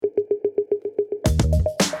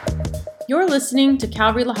You're listening to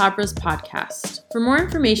Calvary La Habra's podcast. For more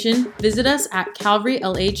information, visit us at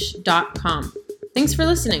calvarylh.com. Thanks for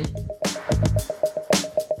listening.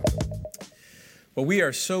 Well, we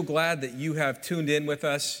are so glad that you have tuned in with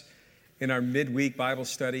us in our midweek Bible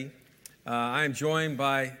study. I am joined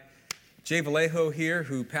by Jay Vallejo here,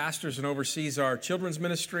 who pastors and oversees our children's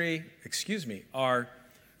ministry, our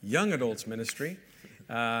young adults ministry.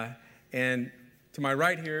 And to my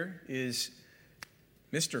right here is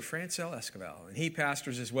Mr. Francel Esquivel, and he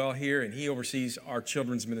pastors as well here, and he oversees our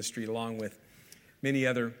children's ministry along with many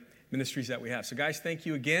other ministries that we have. So guys, thank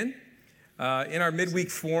you again. In our midweek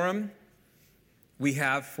forum, we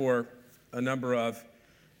have for a number of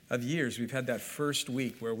years, we've had that first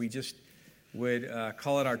week where we just would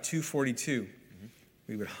call it our 242.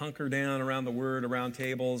 We would hunker down around the Word, around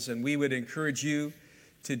tables, and we would encourage you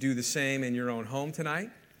to do the same in your own home tonight.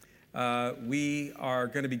 We are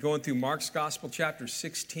going to be going through Mark's Gospel, chapter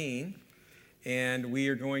 16, and we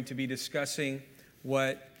are going to be discussing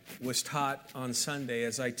what was taught on Sunday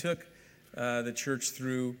as I took the church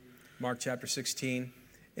through Mark chapter 16.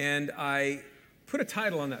 And I put a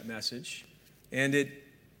title on that message, and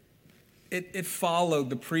it followed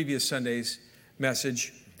the previous Sunday's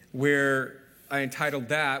message where I entitled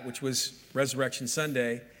that, which was Resurrection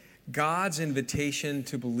Sunday, God's Invitation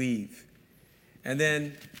to Believe. And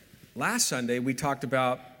then last Sunday, we talked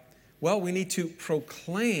about, we need to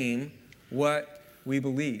proclaim what we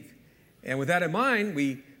believe. And with that in mind,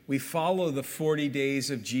 we follow the 40 days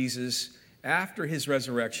of Jesus after his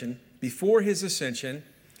resurrection, before his ascension,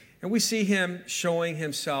 and we see him showing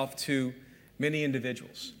himself to many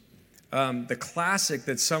individuals. The classic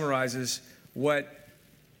that summarizes what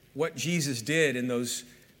Jesus did in those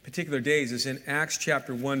particular days is in Acts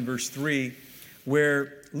chapter 1, verse 3,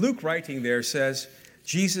 where Luke writing there says,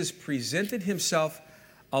 Jesus presented himself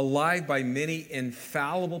alive by many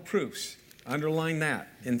infallible proofs. Underline that,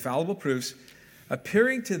 infallible proofs,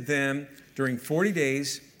 appearing to them during 40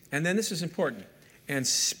 days, and then this is important, and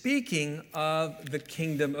speaking of the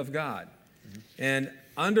kingdom of God. Mm-hmm. And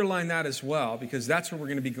underline that as well, because that's where we're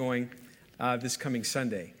going to be going this coming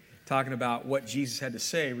Sunday, talking about what Jesus had to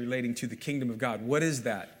say relating to the kingdom of God. What is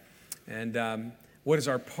that? And what is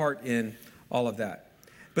our part in all of that?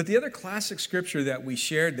 But the other classic scripture that we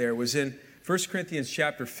shared there was in 1 Corinthians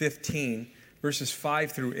chapter 15, verses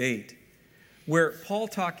 5 through 8, where Paul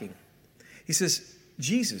talking, he says,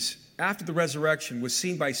 Jesus, after the resurrection, was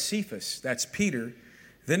seen by Cephas, that's Peter,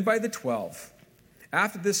 then by the 12.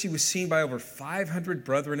 After this, he was seen by over 500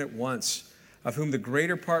 brethren at once, of whom the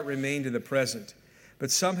greater part remain to the present, but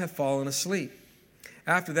some have fallen asleep.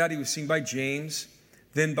 After that, he was seen by James,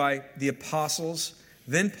 then by the apostles,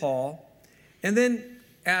 then Paul, and then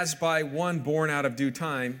as by one born out of due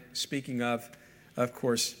time, speaking of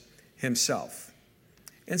course, himself.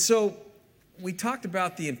 And so we talked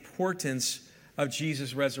about the importance of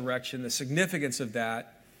Jesus' resurrection, the significance of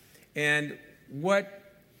that, and what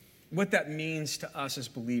that means to us as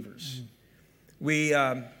believers.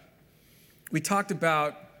 Mm-hmm. We talked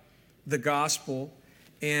about the gospel,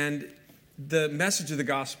 and the message of the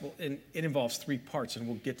gospel, and it involves three parts, and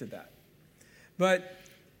we'll get to that. But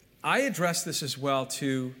I addressed this as well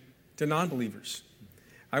to non-believers.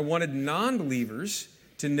 I wanted non-believers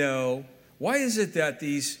to know, why is it that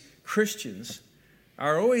these Christians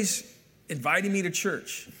are always inviting me to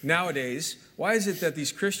church nowadays? Why is it that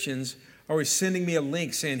these Christians are always sending me a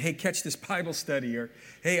link saying, hey, catch this Bible study, or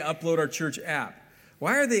hey, upload our church app?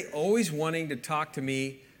 Why are they always wanting to talk to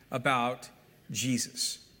me about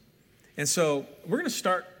Jesus? And so we're going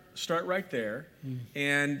to start right there.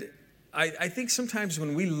 And I think sometimes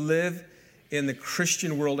when we live in the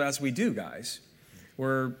Christian world as we do, guys,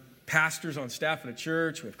 we're pastors on staff at a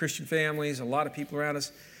church, we have Christian families, a lot of people around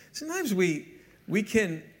us. Sometimes we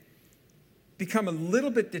can become a little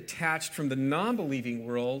bit detached from the non-believing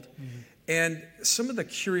world and some of the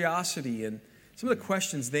curiosity and some of the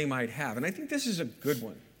questions they might have. And I think this is a good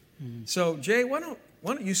one. So, Jay, why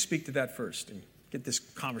don't you speak to that first and get this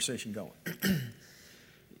conversation going?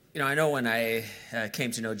 I know when I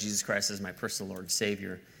came to know Jesus Christ as my personal Lord and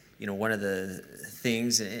Savior, one of the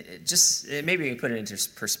things, maybe we can put it into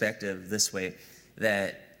perspective this way,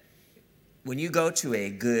 that when you go to a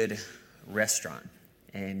good restaurant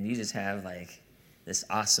and you just have like this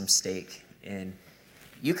awesome steak, and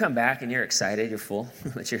you come back and you're excited, you're full,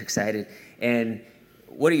 but you're excited, and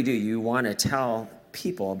what do? You want to tell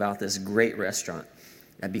people about this great restaurant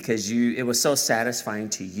because it was so satisfying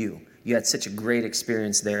to you. You had such a great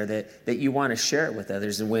experience there that you want to share it with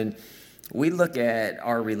others. And when we look at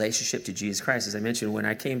our relationship to Jesus Christ. As I mentioned, when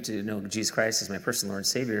I came to know Jesus Christ as my personal Lord and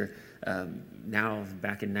Savior, now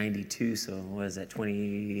back in 92, so what is that,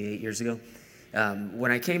 28 years ago?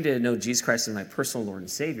 When I came to know Jesus Christ as my personal Lord and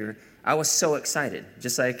Savior, I was so excited,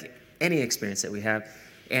 just like any experience that we have.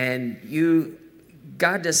 And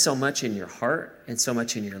God does so much in your heart and so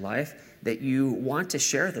much in your life that you want to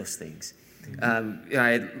share those things.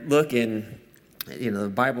 I look in, the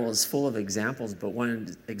Bible is full of examples, but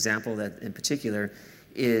one example that in particular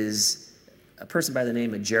is a person by the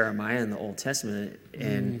name of Jeremiah in the Old Testament.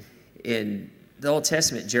 And in the Old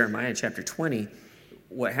Testament, Jeremiah in chapter 20,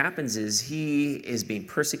 what happens is he is being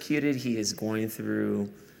persecuted. He is going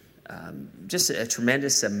through just a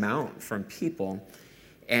tremendous amount from people.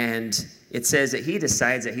 And it says that he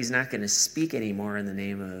decides that he's not going to speak anymore in the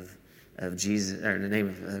name of Jesus, or in the name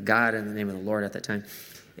of God, in the name of the Lord at that time.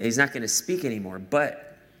 And he's not going to speak anymore.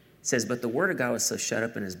 But it says, but the word of God was so shut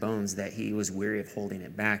up in his bones that he was weary of holding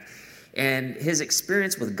it back. And his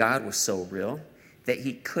experience with God was so real that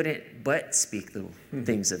he couldn't but speak the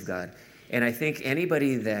things of God. And I think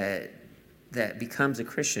anybody that becomes a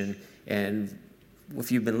Christian, and if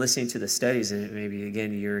you've been listening to the studies, and maybe,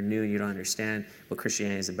 again, you're new and you don't understand what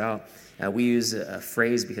Christianity is about, we use a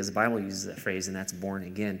phrase because the Bible uses that phrase, and that's born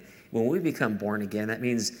again. When we become born again, that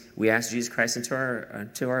means we ask Jesus Christ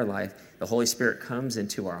into our life. The Holy Spirit comes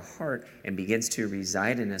into our heart and begins to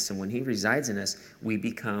reside in us. And when he resides in us, we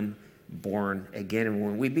become born again. And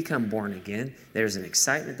when we become born again, there's an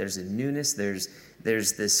excitement, there's a newness, there's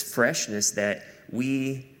this freshness that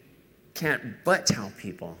we can't but tell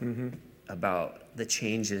people about the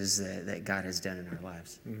changes that God has done in our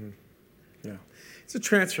lives. Yeah. It's a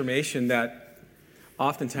transformation that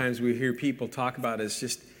oftentimes we hear people talk about as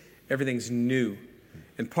just everything's new.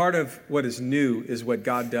 And part of what is new is what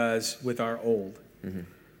God does with our old.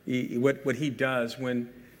 What he does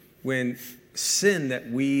when sin that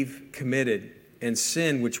we've committed and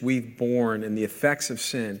sin which we've borne and the effects of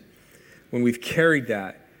sin, when we've carried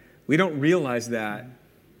that, we don't realize that,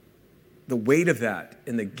 the weight of that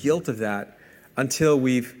and the guilt of that, until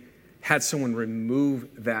we've had someone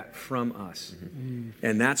remove that from us.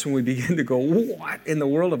 And that's when we begin to go, what in the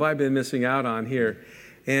world have I been missing out on here?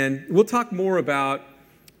 And we'll talk more about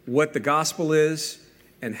what the gospel is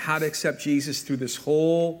and how to accept Jesus through this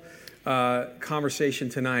whole conversation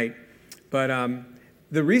tonight. But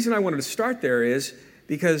the reason I wanted to start there is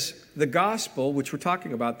because the gospel, which we're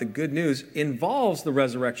talking about, the good news, involves the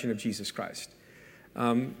resurrection of Jesus Christ.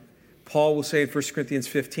 Paul will say in 1 Corinthians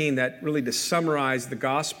 15 that really to summarize the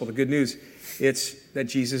gospel, the good news, it's that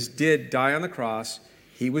Jesus did die on the cross,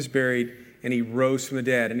 he was buried, and he rose from the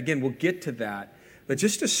dead. And again, we'll get to that. But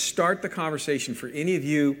just to start the conversation for any of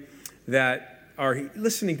you that are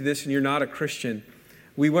listening to this and you're not a Christian,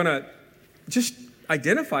 we want to just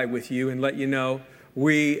identify with you and let you know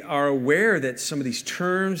we are aware that some of these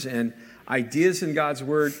terms and ideas in God's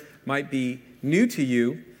Word might be new to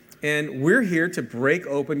you. And we're here to break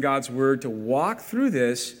open God's Word, to walk through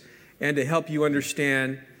this, and to help you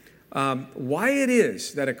understand why it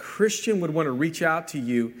is that a Christian would want to reach out to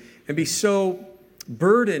you and be so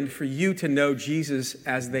burdened for you to know Jesus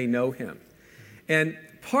as they know him. And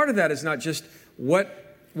part of that is not just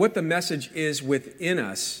what the message is within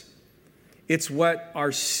us. It's what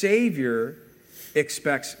our Savior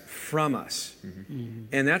expects from us.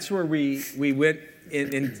 And that's where we went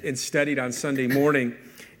and studied on Sunday morning.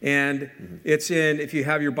 And it's in, if you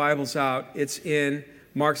have your Bibles out, it's in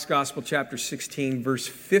Mark's Gospel, chapter 16, verse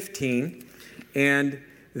 15. And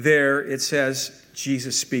there it says,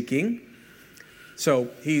 Jesus speaking. So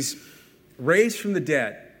he's raised from the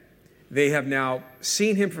dead. They have now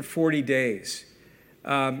seen him for 40 days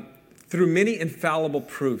through many infallible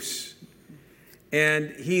proofs.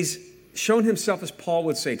 And he's shown himself, as Paul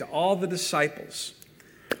would say, to all the disciples.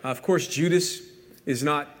 Of course, Judas is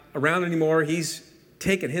not around anymore. He's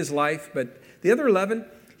taken his life, but the other 11,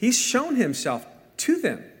 he's shown himself to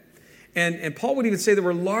them. And Paul would even say there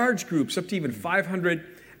were large groups, up to even 500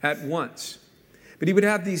 at once. But he would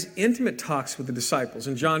have these intimate talks with the disciples.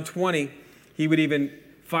 In John 20, he would even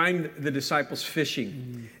find the disciples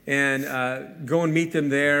fishing and go and meet them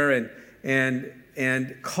there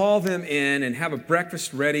and call them in and have a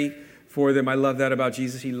breakfast ready for them. I love that about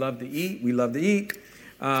Jesus. He loved to eat. We love to eat.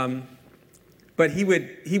 But he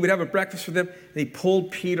would have a breakfast for them, and he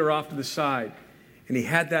pulled Peter off to the side. And he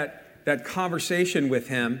had that conversation with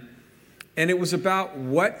him. And it was about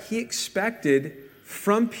what he expected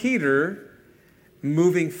from Peter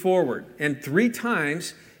moving forward. And 3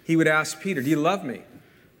 times he would ask Peter, do you love me?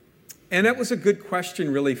 And that was a good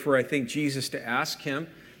question, really, for, I think, Jesus to ask him.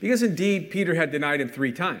 Because indeed, Peter had denied him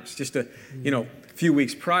 3 times, just a few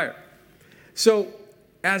weeks prior. So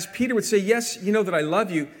as Peter would say, yes, you know that I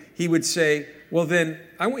love you, he would say, well, then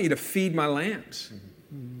I want you to feed my lambs.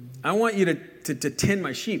 I want you to tend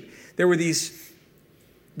my sheep. There were these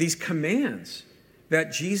commands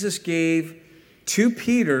that Jesus gave to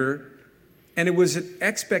Peter, and it was an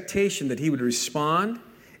expectation that he would respond,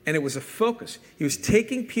 and it was a focus. He was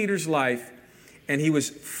taking Peter's life, and he was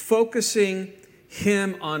focusing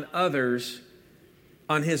him on others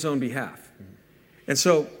on his own behalf. And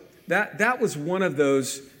so that was one of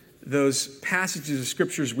those passages of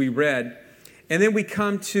scriptures we read. And then we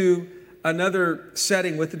come to another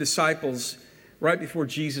setting with the disciples right before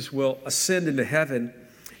Jesus will ascend into heaven.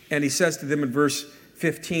 And he says to them in verse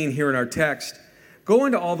 15 here in our text, "Go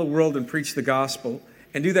into all the world and preach the gospel,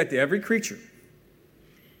 and do that to every creature.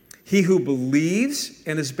 He who believes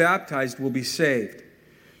and is baptized will be saved,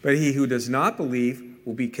 but he who does not believe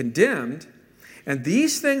will be condemned. And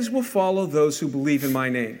these things will follow those who believe in my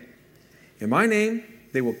name. In my name,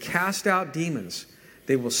 they will cast out demons.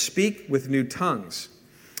 They will speak with new tongues.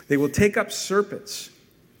 They will take up serpents.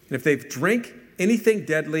 And if they've drank anything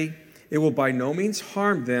deadly, it will by no means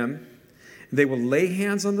harm them. They will lay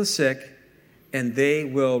hands on the sick, and they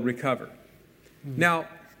will recover." Now,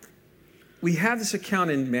 we have this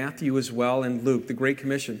account in Matthew as well, and Luke, the Great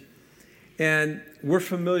Commission. And we're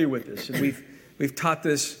familiar with this. And we've taught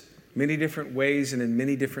this many different ways and in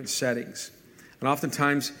many different settings. And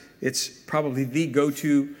oftentimes, it's probably the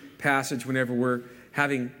go-to passage whenever we're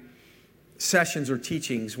having sessions or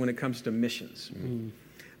teachings when it comes to missions.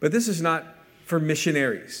 But this is not for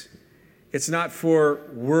missionaries. It's not for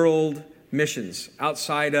world missions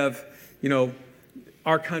outside of,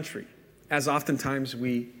 our country, as oftentimes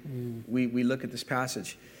we look at this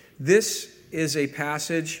passage. This is a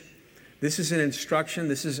passage, this is an instruction,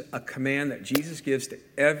 this is a command that Jesus gives to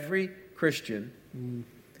every Christian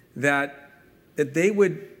that they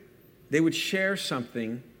would share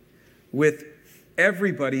something with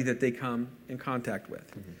everybody that they come in contact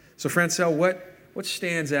with. So Francel, what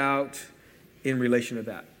stands out in relation to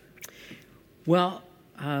that? Well,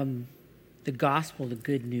 the gospel, the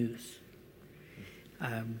good news.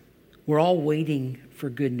 We're all waiting for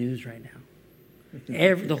good news right now.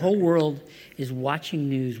 The whole world is watching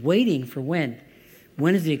news, waiting for when.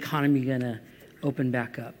 When is the economy going to open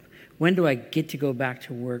back up? When do I get to go back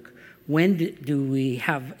to work? When do we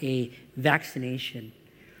have a vaccination?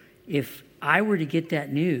 If I were to get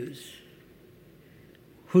that news,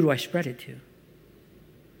 who do I spread it to?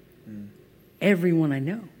 Everyone I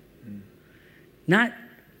know. Not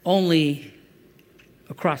only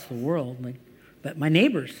across the world, but my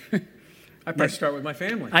neighbors. I'd probably start with my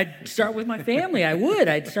family. I'd start with my family. I would.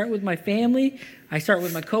 I'd start with my family. I start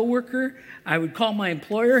with my coworker. I would call my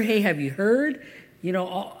employer. Hey, have you heard?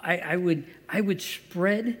 I would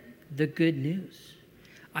spread the good news.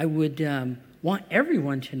 I would want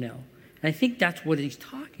everyone to know. And I think that's what he's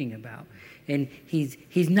talking about. And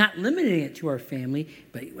he's not limiting it to our family,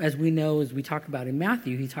 but as we know, as we talk about in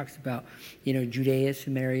Matthew, he talks about, Judea,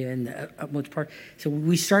 Samaria, and the utmost part. So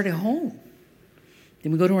we start at home.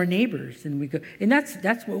 Then we go to our neighbors, and we go, and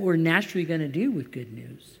that's what we're naturally going to do with good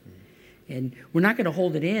news. And we're not going to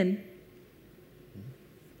hold it in.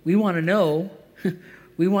 We want to know.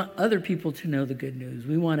 We want other people to know the good news.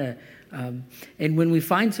 We want to, and when we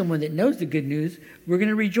find someone that knows the good news, we're going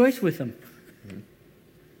to rejoice with them.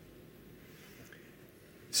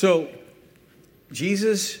 So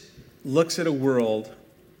Jesus looks at a world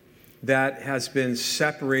that has been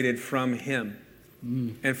separated from him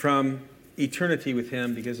and from eternity with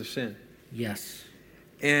him because of sin. Yes.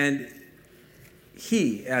 And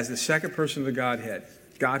he, as the second person of the Godhead,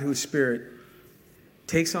 God who is spirit,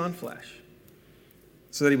 takes on flesh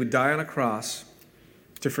so that he would die on a cross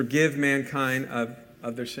to forgive mankind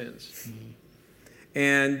of their sins.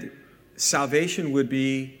 And salvation would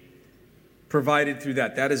be provided through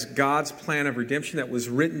that. That is God's plan of redemption that was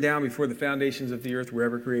written down before the foundations of the earth were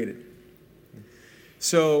ever created.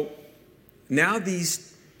 So now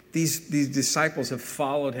these disciples have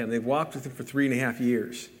followed him. They've walked with him for 3.5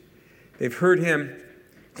 years. They've heard him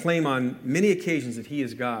claim on many occasions that he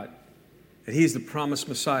is God, that he is the promised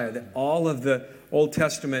Messiah, that all of the Old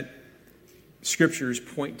Testament scriptures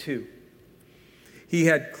point to. He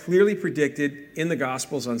had clearly predicted in the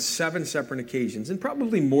Gospels on 7 separate occasions, and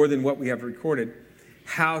probably more than what we have recorded,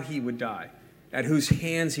 how he would die, at whose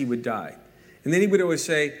hands he would die. And then he would always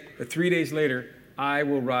say that 3 days later, I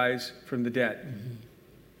will rise from the dead.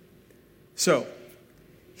 So,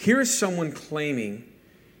 here is someone claiming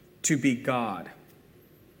to be God.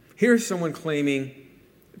 Here's someone claiming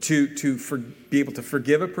to be able to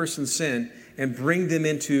forgive a person's sin and bring them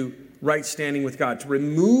into right standing with God, to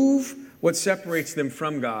remove what separates them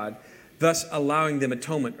from God, thus allowing them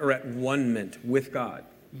atonement or at one-ment with God.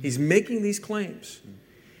 He's making these claims.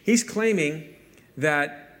 He's claiming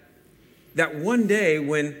that one day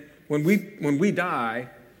when we die,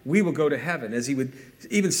 we will go to heaven. As he would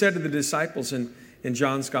even said to the disciples in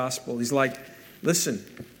John's gospel, he's like, listen,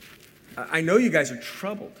 I know you guys are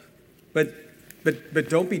troubled, but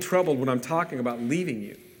don't be troubled when I'm talking about leaving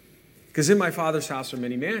you. Because in my Father's house are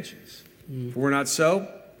many mansions. If it were not so,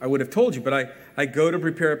 I would have told you, but I go to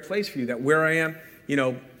prepare a place for you, that where I am,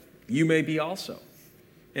 you may be also.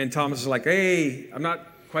 And Thomas is like, hey, I'm not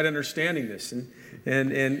quite understanding this.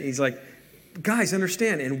 And he's like, guys,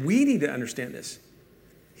 understand, and we need to understand this.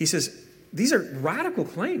 He says, these are radical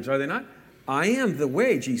claims, are they not? I am the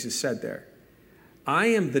way, Jesus said there. I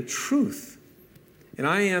am the truth, and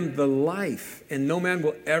I am the life, and no man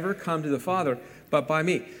will ever come to the Father but by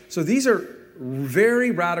me. So these are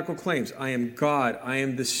very radical claims. I am God. I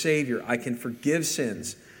am the Savior. I can forgive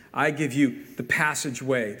sins. I give you the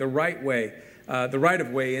passageway, the right way, the right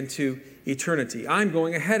of way into eternity. I'm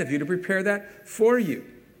going ahead of you to prepare that for you.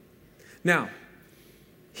 Now,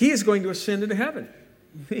 he is going to ascend into heaven.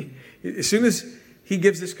 As soon as he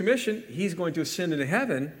gives this commission, he's going to ascend into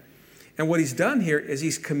heaven. And what he's done here is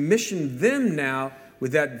he's commissioned them now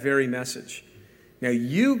with that very message. Now,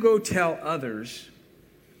 you go tell others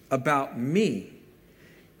about me,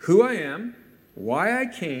 who I am, why I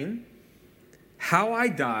came, how I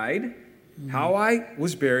died, how I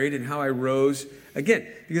was buried, and how I rose again.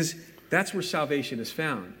 Because that's where salvation is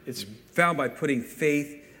found. It's found by putting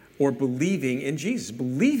faith or believing in Jesus.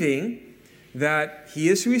 Believing that he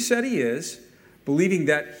is who he said he is. Believing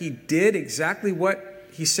that he did exactly what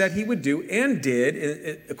he said he would do and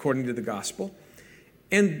did according to the gospel.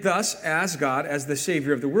 And thus, as God, as the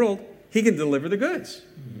Savior of the world, he can deliver the goods.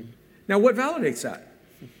 Now, what validates that?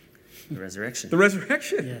 The resurrection. The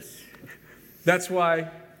resurrection. Yes. That's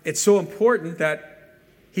why it's so important that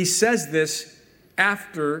he says this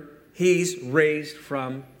after he's raised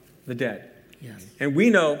from the dead. Yes. And we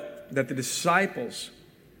know that the disciples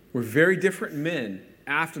were very different men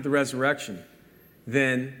after the resurrection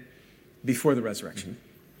than before the resurrection.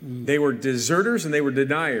 They were deserters and they were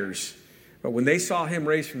deniers. But when they saw him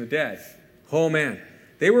raised from the dead, oh man,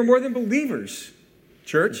 they were more than believers,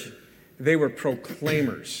 church. They were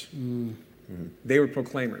proclaimers. They were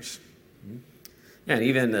proclaimers. Yeah, and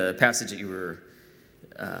even the passage that you were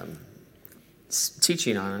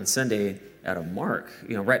teaching on Sunday out of Mark,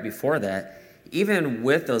 right before that, even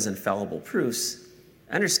with those infallible proofs,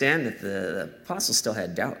 understand that the apostles still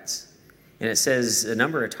had doubts. And it says a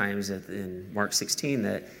number of times in Mark 16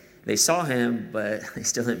 that they saw him, but they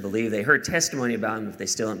still didn't believe. They heard testimony about him, but they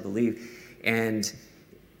still didn't believe. And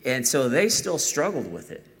so they still struggled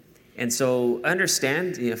with it. And so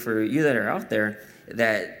understand, for you that are out there,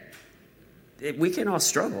 that we can all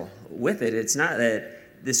struggle with it. It's not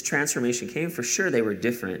that this transformation came. For sure, they were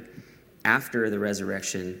different after the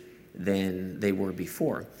resurrection than they were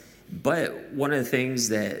before. But one of the things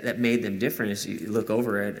that made them different is you look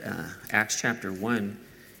over at Acts chapter 1,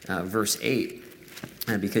 verse 8,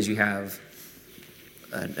 because you have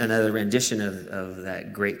another rendition of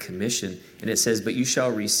that Great Commission. And it says, "But you shall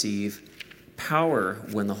receive power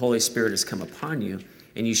when the Holy Spirit has come upon you,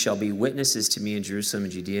 and you shall be witnesses to me in Jerusalem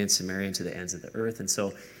and Judea and Samaria and to the ends of the earth." And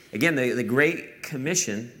so, again, the Great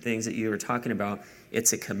Commission, things that you were talking about,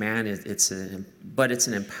 it's a command, but it's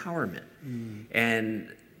an empowerment. And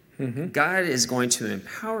God is going to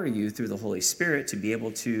empower you through the Holy Spirit to be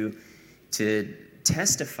able to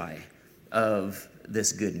testify of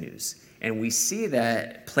this good news. And we see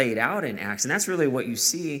that played out in Acts. And that's really what you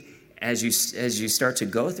see as you start to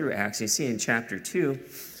go through Acts. You see in chapter 2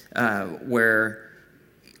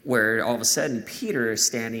 where all of a sudden Peter is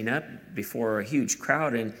standing up before a huge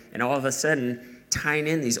crowd and all of a sudden tying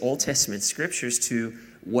in these Old Testament scriptures to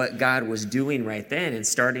what God was doing right then and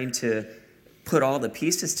starting to put all the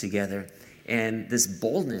pieces together. And this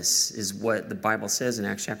boldness is what the Bible says in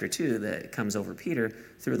Acts chapter 2 that comes over Peter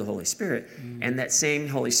through the Holy Spirit. And that same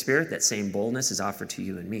Holy Spirit, that same boldness is offered to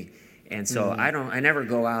you and me. And so I never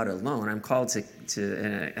go out alone. I'm called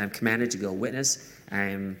to I'm commanded to go witness.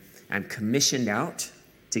 I'm commissioned out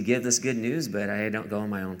to give this good news, but I don't go in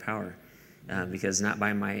my own power. Because not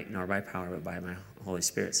by might nor by power, but by my Holy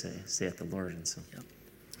Spirit, saith the Lord. And so,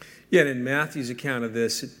 Yeah, and in Matthew's account of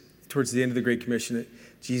this, towards the end of the Great Commission,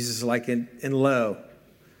 Jesus is like, and lo,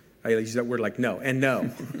 I use that word like no, and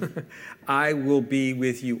no, I will be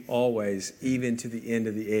with you always, even to the end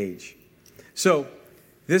of the age. So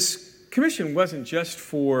this commission wasn't just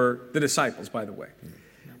for the disciples, by the way.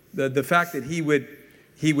 The fact that he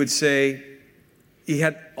would say he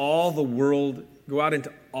had all the world, go out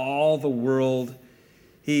into all the world.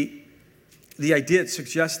 He the idea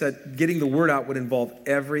suggests that getting the word out would involve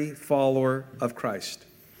every follower of Christ.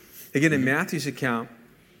 Again, in Matthew's account,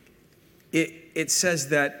 it says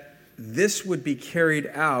that this would be carried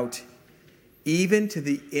out even to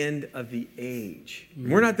the end of the age.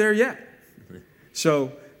 We're not there yet.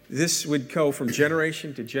 So this would go from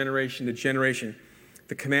generation to generation to generation.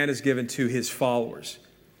 The command is given to his followers.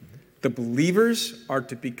 The believers are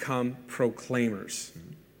to become proclaimers.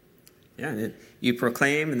 Yeah, and you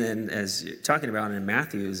proclaim, and then as you're talking about in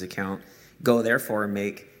Matthew's account, go therefore and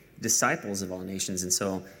make disciples of all nations. And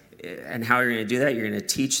so, and how you're going to do that, you're going to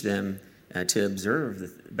teach them to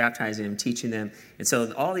observe, baptizing them, teaching them. And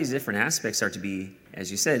so all these different aspects are to be, as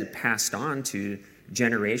you said, passed on to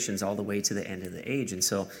generations all the way to the end of the age. And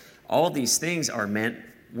so all these things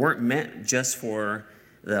weren't meant just for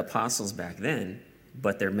the apostles back then,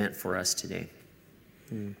 but they're meant for us today.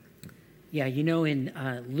 Yeah,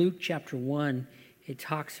 in Luke chapter 1, it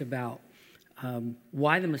talks about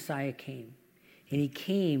why the Messiah came. And he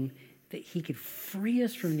came that he could free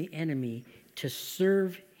us from the enemy to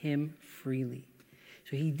serve him freely.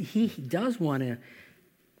 So he does want to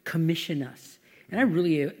commission us. And I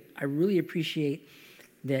really appreciate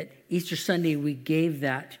that Easter Sunday we gave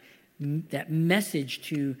that message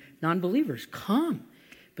to non-believers. Come.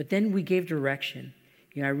 But then we gave direction.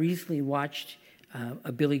 I recently watched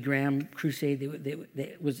a Billy Graham crusade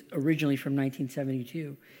that was originally from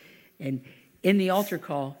 1972. And in the altar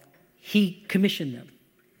call, he commissioned them.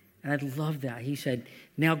 And I love that. He said,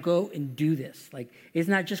 now go and do this. Like, it's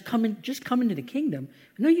not just come into the kingdom.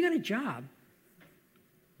 No, you got a job.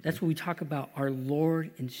 That's what we talk about, our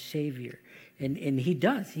Lord and Savior. And he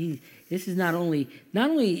does. This is not only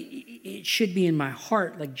it should be in my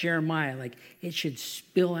heart like Jeremiah, like it should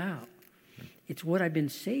spill out. It's what I've been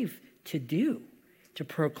saved to do, to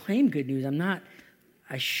proclaim good news.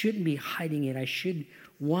 I shouldn't be hiding it. I should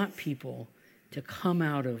want people to come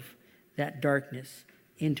out of that darkness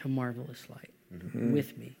into marvelous light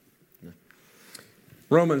with me.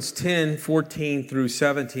 Romans 10:14 through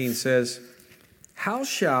 17 says, how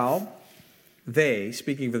shall they,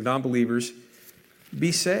 speaking of the non-believers,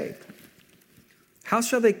 be saved? How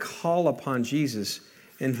shall they call upon Jesus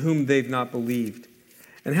in whom they've not believed?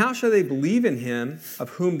 And how shall they believe in him of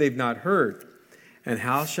whom they've not heard? And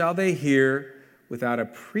how shall they hear without a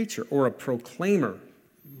preacher or a proclaimer?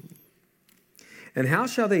 And how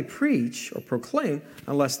shall they preach or proclaim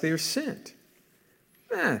unless they are sent?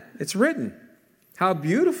 It's written, how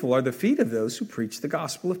beautiful are the feet of those who preach the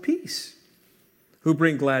gospel of peace, who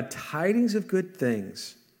bring glad tidings of good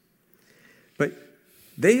things. But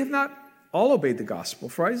they have not all obeyed the gospel.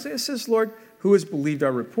 For Isaiah says, Lord, who has believed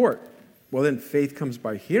our report? Well, then faith comes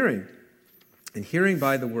by hearing, and hearing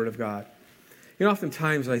by the word of God.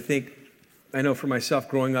 Oftentimes I know for myself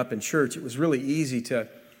growing up in church, it was really easy to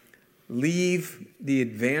leave the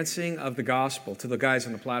advancing of the gospel to the guys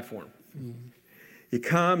on the platform. You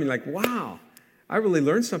come, you're like, wow, I really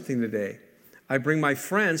learned something today. I bring my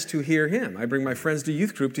friends to hear him. I bring my friends to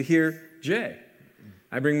youth group to hear Jay.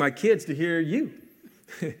 I bring my kids to hear you,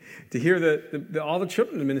 to hear all the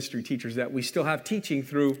children's ministry teachers that we still have teaching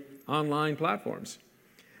through online platforms.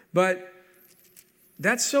 But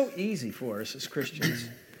that's so easy for us as Christians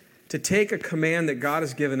to take a command that God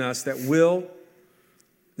has given us that will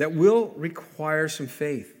require some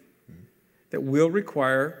faith, that will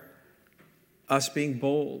require us being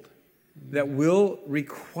bold, that will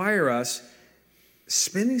require us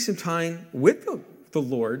spending some time with the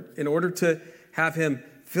Lord in order to have him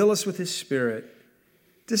fill us with his Spirit,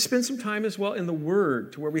 to spend some time as well in the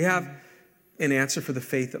Word, to where we have an answer for the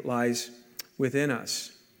faith that lies within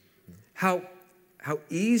us. How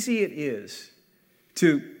easy it is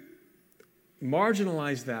to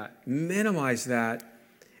marginalize that, minimize that,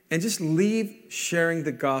 and just leave sharing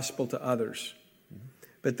the gospel to others.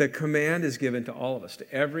 But the command is given to all of us,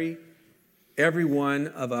 to every one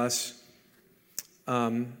of us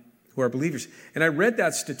who are believers. And I read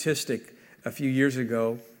that statistic a few years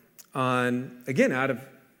ago out of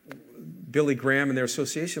Billy Graham and their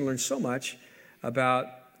association, learned so much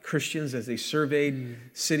about Christians as they surveyed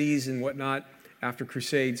cities and whatnot after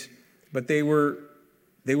crusades. But they were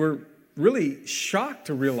really shocked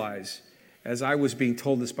to realize, as I was being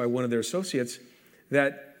told this by one of their associates,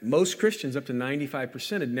 that most Christians, up to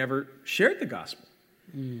 95%, had never shared the gospel.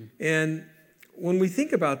 And when we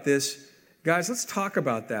think about this, guys, let's talk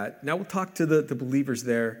about that. Now we'll talk to the believers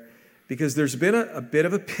there, because there's been a bit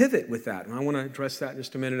of a pivot with that. And I want to address that in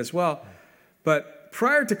just a minute as well. But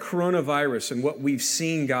prior to coronavirus and what we've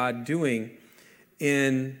seen God doing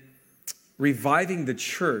in reviving the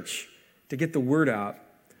church to get the word out,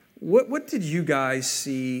 what did you guys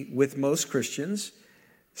see with most Christians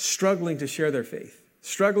struggling to share their faith,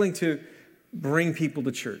 struggling to bring people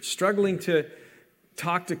to church, struggling to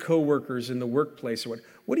talk to coworkers in the workplace or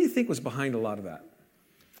what do you think was behind a lot of that?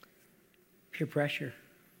 Peer pressure.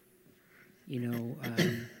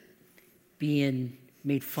 Being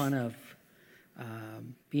made fun of,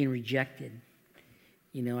 being rejected.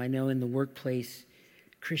 I know in the workplace,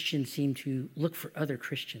 Christians seem to look for other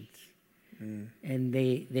Christians. And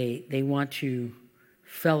they want to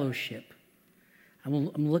fellowship.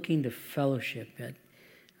 I'm looking to fellowship.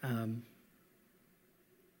 I'm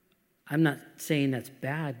not saying that's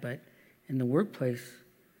bad, but in the workplace,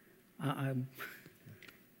 I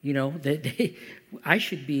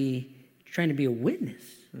should be trying to be a witness.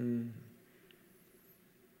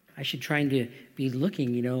 I should try to be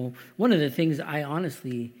looking. One of the things I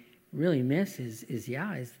honestly really miss is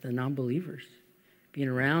the non-believers being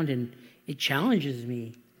around, and it challenges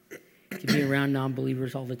me to be around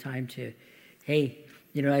non-believers all the time.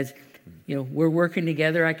 As we're working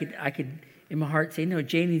together, I could in my heart say, no,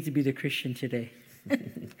 Jay needs to be the Christian today.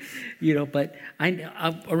 But I'm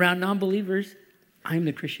around non-believers, I'm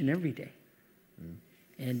the Christian every day.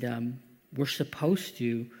 And we're supposed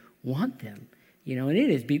to want them, and it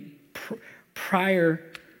is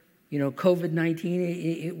prior,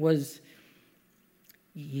 COVID-19, it was,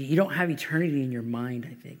 you don't have eternity in your mind,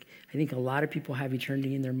 I think. I think a lot of people have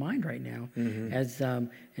eternity in their mind right now.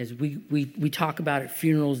 As we talk about at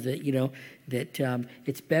funerals that, that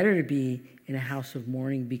it's better to be in a house of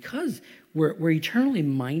mourning because we're eternally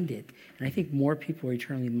minded. And I think more people are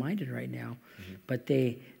eternally minded right now. But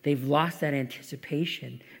they've lost that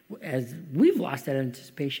anticipation, as we've lost that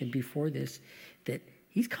anticipation before this, that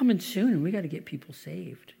he's coming soon and we got to get people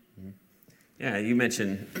saved. Yeah, you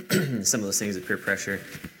mentioned some of those things of peer pressure.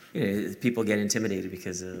 People get intimidated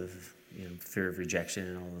because of fear of rejection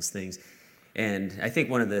and all those things. And I think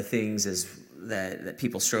one of the things is that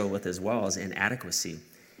people struggle with as well is inadequacy,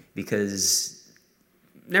 because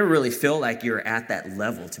you never really feel like you're at that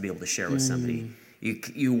level to be able to share with somebody.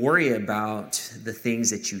 You worry about the things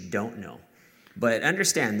that you don't know. But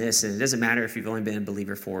understand this, and it doesn't matter if you've only been a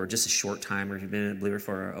believer for just a short time or if you've been a believer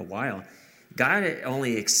for a while. God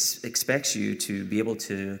only expects you to be able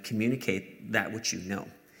to communicate that which you know.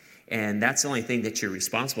 And that's the only thing that you're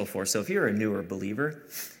responsible for. So if you're a newer believer,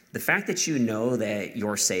 the fact that you know that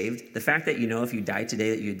you're saved, the fact that you know if you died today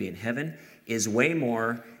that you'd be in heaven is way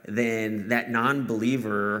more than that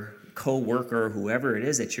non-believer co-worker, whoever it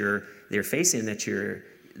is that they're facing, that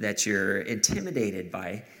you're intimidated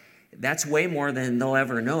by. That's way more than they'll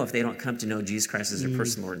ever know if they don't come to know Jesus Christ as their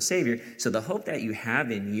personal Lord and Savior. So the hope that you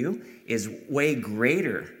have in you is way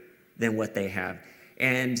greater than what they have.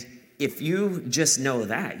 And if you just know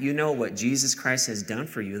that, you know what Jesus Christ has done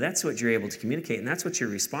for you, that's what you're able to communicate, and that's what you're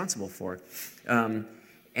responsible for.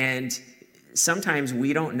 And sometimes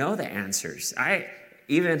we don't know the answers.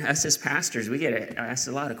 Even us as pastors, we get asked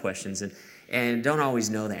a lot of questions and don't always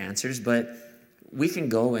know the answers, but we can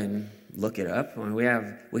go and look it up. When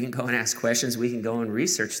we can go and ask questions. We can go and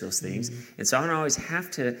research those things. And so I don't always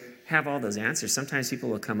have to have all those answers. Sometimes people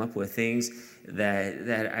will come up with things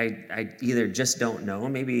that I either just don't know.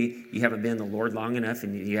 Maybe you haven't been in the Lord long enough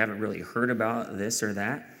and you haven't really heard about this or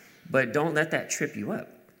that. But don't let that trip you up.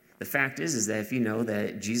 The fact is that if you know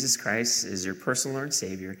that Jesus Christ is your personal Lord and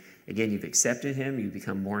Savior, again, you've accepted him, you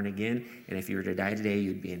become born again, and if you were to die today,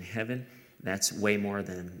 you'd be in heaven. That's way more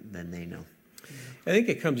than they know. I think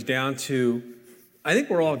it comes down to, I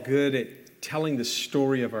think we're all good at telling the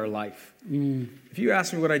story of our life. If you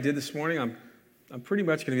ask me what I did this morning, I'm pretty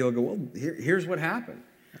much going to be able to go, well, here's what happened.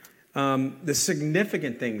 The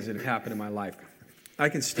significant things that have happened in my life. I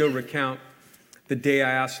can still recount the day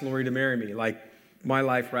I asked Lori to marry me, like my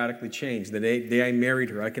life radically changed. The day I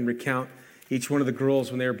married her, I can recount each one of the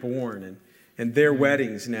girls when they were born and their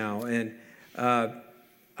weddings now. And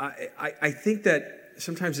I think that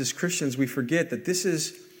sometimes as Christians, we forget that this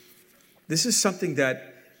is something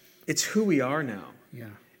that it's who we are now. Yeah.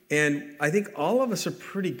 And I think all of us are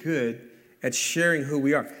pretty good at sharing who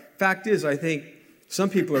we are. Fact is, I think some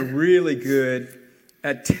people are really good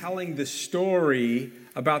at telling the story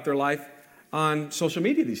about their life on social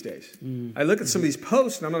media these days. I look at some of these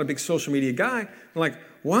posts, and I'm not a big social media guy. I'm like,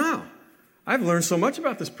 wow, I've learned so much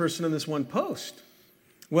about this person in this one post.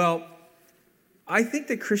 Well, I think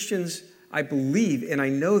that Christians, I believe, and I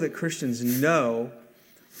know that Christians know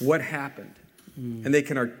what happened, and they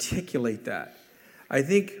can articulate that. I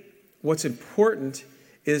think what's important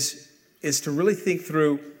is to really think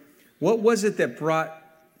through, what was it that brought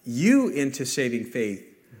you into saving faith?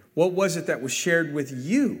 What was it that was shared with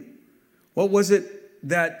you? What was it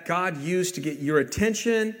that God used to get your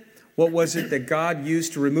attention? What was it that God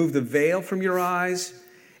used to remove the veil from your eyes?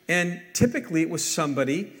 And typically it was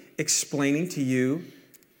somebody explaining to you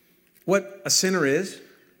what a sinner is,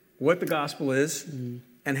 what the gospel is,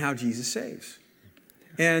 and how Jesus saves.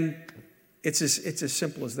 And it's as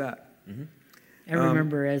simple as that. I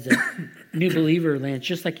remember as a new believer, Lance,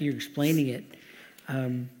 just like you're explaining it,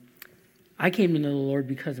 I came to know the Lord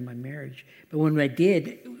because of my marriage. But when I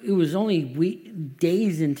did, it was only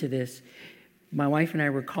days into this, my wife and I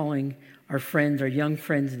were calling our friends, our young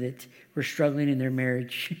friends that were struggling in their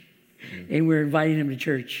marriage, and we were inviting them to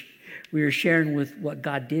church. We were sharing with what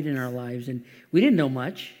God did in our lives, and we didn't know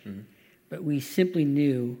much, but we simply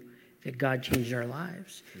knew that God changed our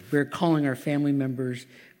lives. We were calling our family members.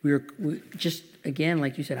 We just, again,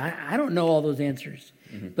 like you said, I don't know all those answers,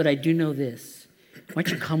 but I do know this. Why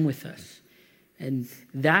don't you come with us? And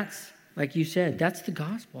that's, like you said, that's the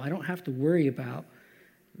gospel. I don't have to worry about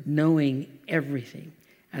knowing everything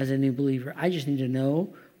as a new believer. I just need to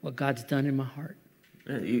know what God's done in my heart.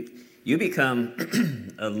 You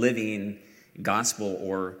become a living gospel,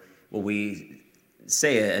 or what we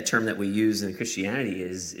say a term that we use in Christianity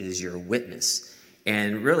is your witness.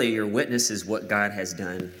 And really, your witness is what God has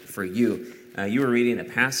done for you. You were reading a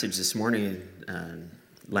passage this morning,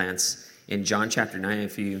 Lance, in John chapter 9.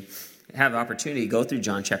 If you have the opportunity, go through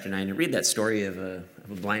John chapter 9 and read that story of a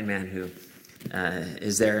blind man who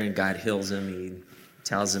is there and God heals him. He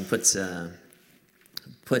tells him, puts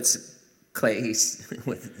clay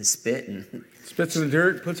with the spit and spits in the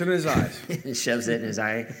dirt, puts it in his eyes. and shoves it in his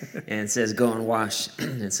eye and says, go and wash.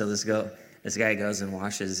 And so this guy goes and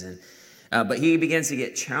washes. But he begins to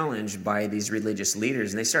get challenged by these religious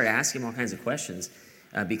leaders, and they start asking him all kinds of questions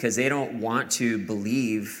because they don't want to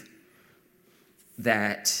believe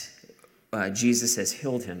that Jesus has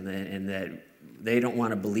healed him, and that they don't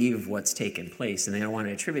want to believe what's taken place, and they don't want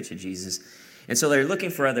to attribute to Jesus. And so they're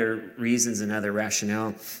looking for other reasons and other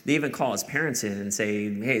rationale. They even call his parents in and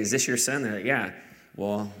say, hey, is this your son? They're like, yeah.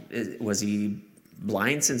 Well, was he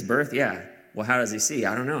blind since birth? Yeah. Well, how does he see?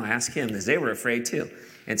 I don't know. Ask him, because they were afraid too.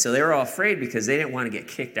 And so they were all afraid because they didn't want to get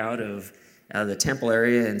kicked out of the temple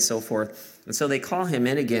area and so forth. And so they call him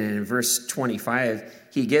in again, and in verse 25,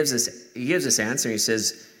 he gives this answer. He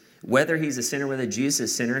says, whether he's a sinner, whether Jesus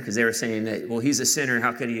is a sinner, because they were saying that, well, he's a sinner,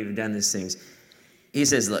 how could he have done these things? He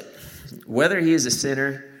says, look, whether he is a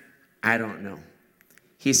sinner, I don't know.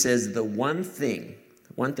 He says, the one thing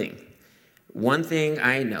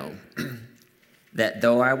I know, that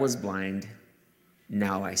though I was blind,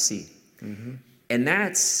 now I see. Mm-hmm. And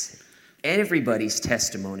that's everybody's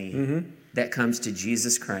testimony that comes to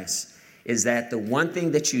Jesus Christ, is that the one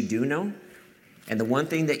thing that you do know, and the one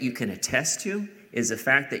thing that you can attest to, is the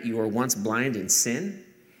fact that you were once blind in sin,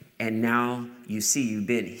 and now you see, you've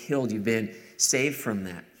been healed, you've been saved from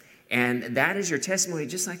that. And that is your testimony,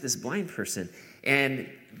 just like this blind person. And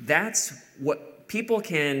that's what people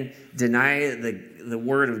can deny the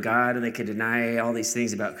word of God, and they can deny all these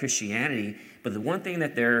things about Christianity. But the one thing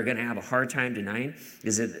that they're going to have a hard time denying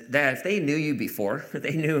is that if they knew you before, if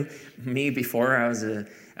they knew me before I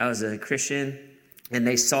was a Christian, and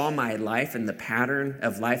they saw my life and the pattern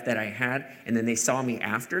of life that I had, and then they saw me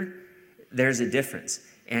after, there's a difference.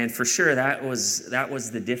 And for sure, that was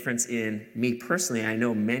the difference in me personally. I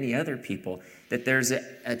know many other people that there's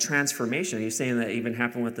a transformation. You're saying that even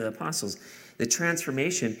happened with the apostles. The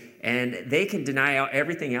transformation, and they can deny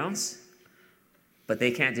everything else, but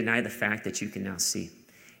they can't deny the fact that you can now see.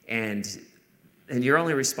 And you're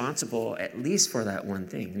only responsible at least for that one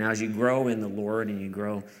thing. Now, as you grow in the Lord and you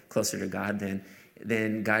grow closer to God,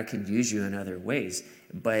 then God can use you in other ways.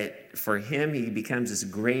 But for him, he becomes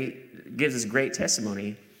gives us great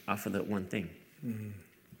testimony off of that one thing. Mm-hmm.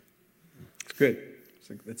 It's good.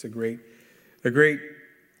 It's a great,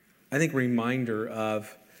 I think, reminder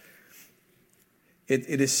of it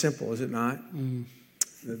is simple, is it not? Mm.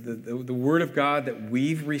 The word of God that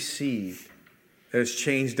we've received that has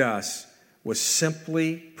changed us was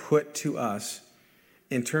simply put to us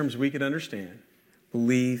in terms we could understand,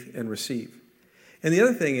 believe, and receive. And the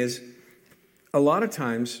other thing is, a lot of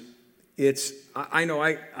times, I know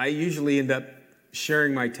I usually end up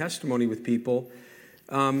sharing my testimony with people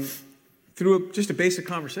through just a basic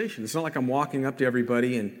conversation. It's not like I'm walking up to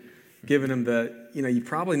everybody and giving them you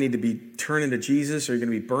probably need to be turning to Jesus or you're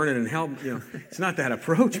going to be burning in hell. It's not that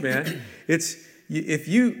approach, man. It's if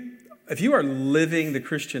you are living the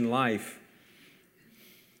Christian life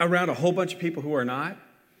around a whole bunch of people who are not,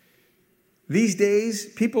 these days,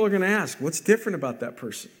 people are going to ask, what's different about that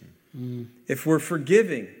person? Mm. If we're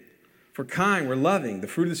forgiving, if we're kind, we're loving, the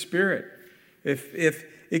fruit of the Spirit. If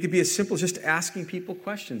it could be as simple as just asking people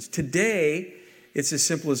questions. Today, it's as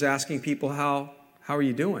simple as asking people, how are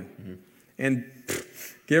you doing? Mm-hmm. And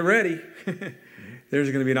get ready. there's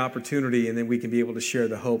going to be an opportunity, and then we can be able to share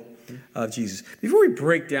the hope of Jesus. Before we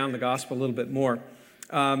break down the gospel a little bit more,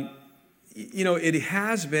 it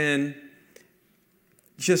has been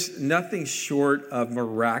just nothing short of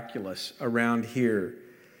miraculous around here,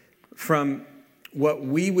 from what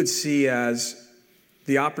we would see as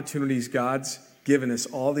the opportunities God's given us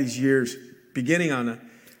all these years, beginning on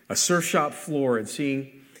a surf shop floor and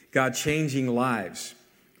seeing God changing lives,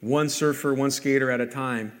 one surfer, one skater at a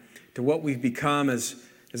time, to what we've become as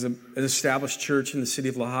an established church in the city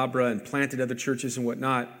of La Habra and planted other churches and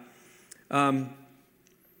whatnot.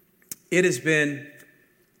 It has been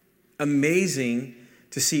amazing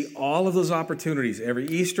to see all of those opportunities every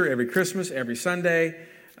Easter, every Christmas, every Sunday,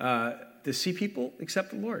 to see people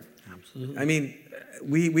accept the Lord. Absolutely. I mean,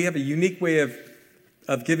 we have a unique way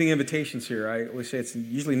of giving invitations here. I always say it's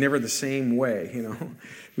usually never the same way,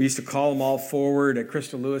 We used to call them all forward at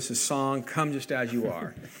Crystal Lewis's song, "Come Just As You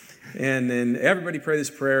Are." And then everybody pray this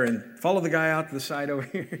prayer and follow the guy out to the side over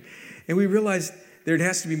here. And we realized there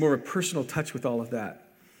has to be more of a personal touch with all of that.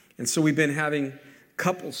 And so we've been having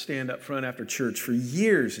couples stand up front after church for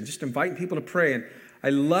years and just inviting people to pray. And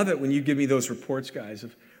I love it when you give me those reports, guys,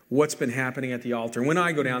 of what's been happening at the altar. And when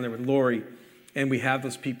I go down there with Lori and we have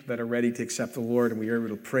those people that are ready to accept the Lord and we are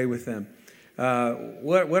able to pray with them,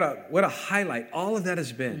 what a highlight all of that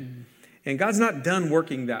has been. And God's not done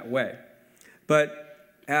working that way. But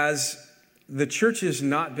as the church has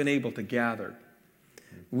not been able to gather,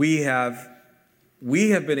 we have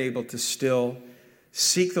been able to still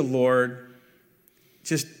seek the Lord,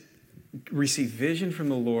 just receive vision from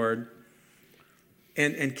the Lord,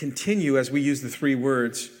 and continue, as we use the three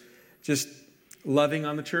words, just loving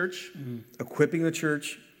on the church, equipping the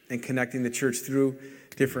church, and connecting the church through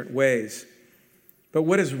different ways. But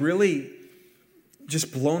what has really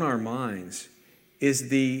just blown our minds is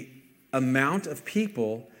the amount of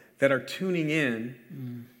people that are tuning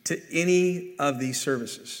in to any of these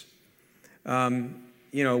services. We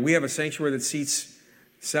have a sanctuary that seats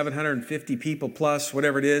 750 people plus,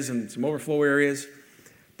 whatever it is, and some overflow areas.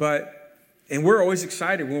 And we're always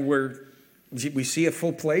excited when we see a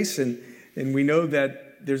full place, and we know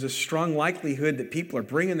that there's a strong likelihood that people are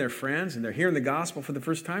bringing their friends and they're hearing the gospel for the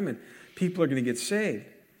first time, and people are going to get saved.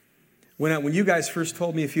 When you guys first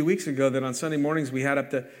told me a few weeks ago that on Sunday mornings we had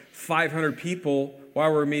up to 500 people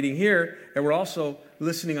while we were meeting here, and we're also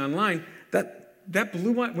listening online, that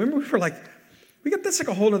blew my. Remember, we were like, that's like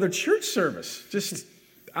a whole other church service just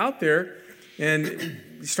out there, and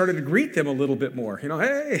started to greet them a little bit more.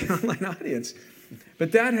 Hey, online audience.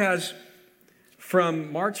 But that has,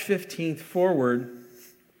 from March 15th forward,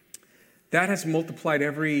 that has multiplied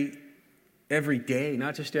every day,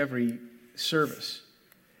 not just every service.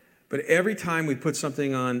 But every time we put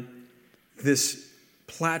something on this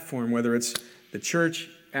platform, whether it's the church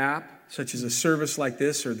app, such as a service like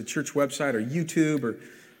this, or the church website, or YouTube, or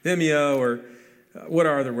Vimeo, or what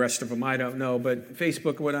are the rest of them? I don't know, but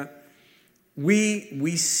Facebook, whatnot.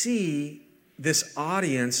 We see this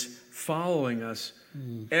audience following us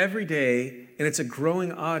every day, and it's a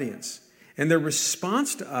growing audience. And their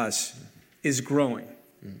response to us is growing.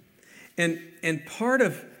 And part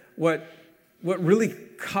of what really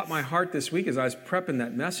caught my heart this week as I was prepping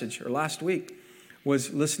that message, or last week,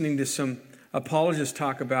 was listening to some apologists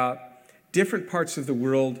talk about different parts of the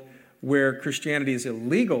world where Christianity is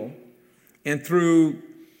illegal, and through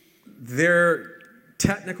their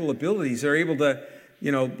technical abilities, they're able to,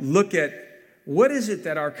 look at what is it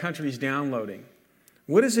that our country's downloading?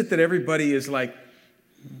 What is it that everybody is like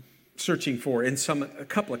searching for in a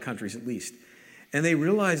couple of countries at least? And they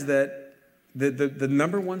realized that the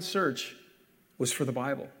number one search was for the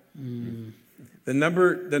Bible. The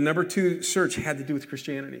number two search had to do with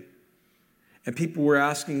Christianity. And people were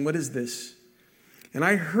asking, what is this? And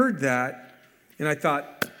I heard that, and I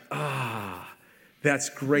thought, that's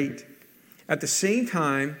great. At the same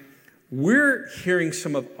time, we're hearing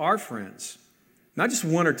some of our friends, not just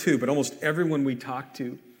one or two, but almost everyone we talk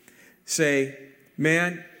to, say,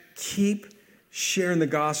 man, keep sharing the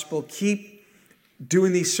gospel, keep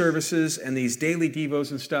doing these services and these daily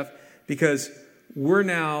devos and stuff, because we're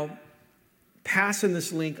now passing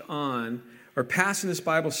this link on, or passing this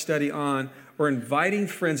Bible study on, or inviting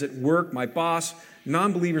friends at work, my boss,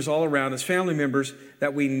 non-believers all around us, family members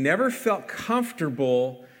that we never felt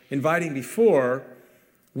comfortable inviting before.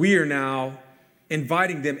 We are now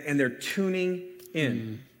inviting them, and they're tuning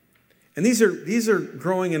in. And these are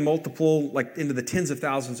growing in multiple, like into the tens of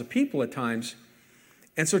thousands of people at times.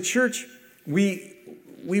 And so church, we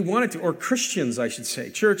wanted to, or Christians, I should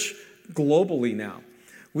say, church globally now,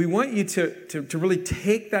 we want you to really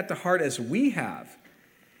take that to heart as we have,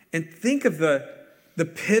 and think of the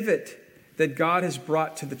pivot that God has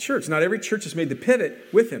brought to the church. Not every church has made the pivot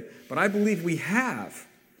with him, but I believe we have.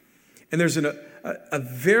 And there's a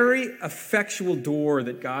very effectual door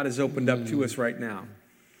that God has opened up to us right now.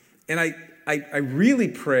 And I really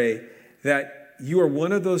pray that you are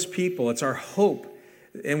one of those people. It's our hope,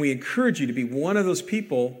 and we encourage you to be one of those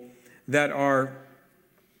people that are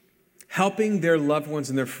helping their loved ones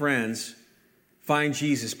and their friends find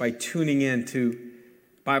Jesus by tuning in to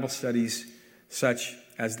Bible studies such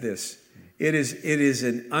as this. It is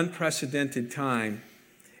an unprecedented time,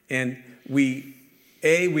 and we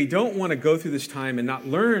don't want to go through this time and not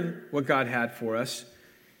learn what God had for us.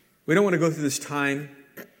 We don't want to go through this time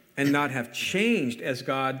and not have changed as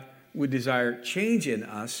God would desire change in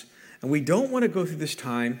us. And we don't want to go through this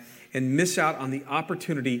time and miss out on the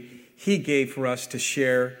opportunity he gave for us to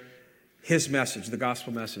share his message, the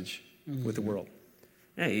gospel message, with the world.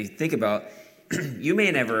 Yeah, you think about, you may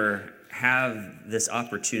never have this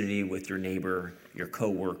opportunity with your neighbor, your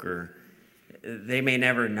coworker. They may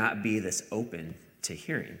never not be this open to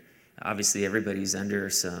hearing. Obviously, everybody's under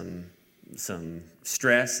some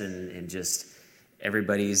stress and just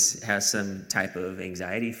everybody's has some type of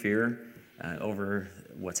anxiety, fear over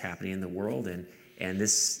what's happening in the world. And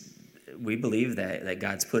this, we believe that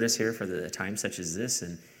God's put us here for the time such as this,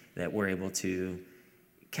 and that we're able to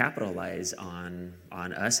capitalize on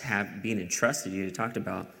us being entrusted. You talked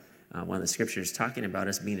about one of the scriptures talking about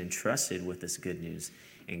us being entrusted with this good news.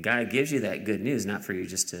 And God gives you that good news, not for you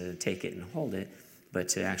just to take it and hold it, but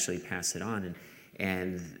to actually pass it on.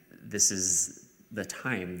 And this is the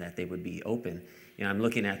time that they would be open. You know, I'm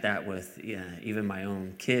looking at that with even my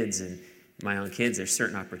own kids, and my own kids, there's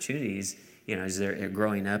certain opportunities, you know, as they're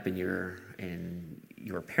growing up and you're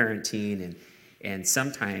parenting, and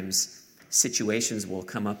sometimes situations will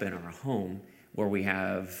come up in our home where we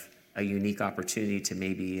have a unique opportunity to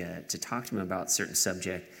maybe to talk to them about certain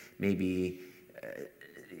subject. Maybe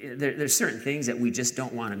there's certain things that we just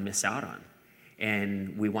don't want to miss out on.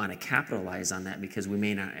 And we want to capitalize on that because we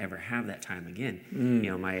may not ever have that time again. You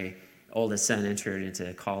know, my oldest son entered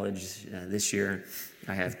into college this year.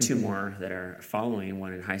 I have two more that are following,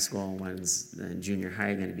 one in high school, one's in junior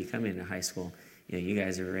high, going to be coming into high school. You know, you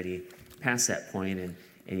guys are already past that point, and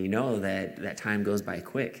you know that time goes by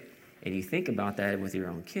quick. And you think about that with your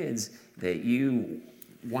own kids, that you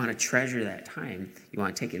want to treasure that time. You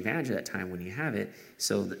want to take advantage of that time when you have it.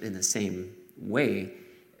 So in the same way,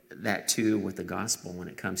 that too with the gospel, when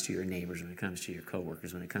it comes to your neighbors, when it comes to your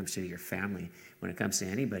coworkers, when it comes to your family, when it comes to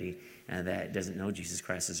anybody that doesn't know Jesus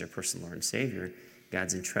Christ as their personal Lord and Savior,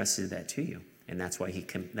 God's entrusted that to you. And that's why he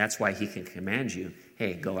can command you,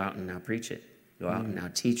 hey, go out and now preach it. Go out and now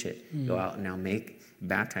teach it. Go out and now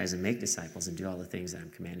baptize and make disciples and do all the things that I'm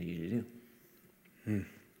commanding you to do.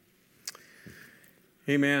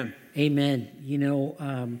 Amen. Amen. You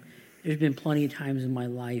know, there's been plenty of times in my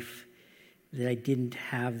life that I didn't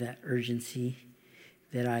have that urgency,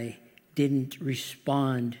 that I didn't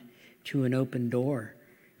respond to an open door.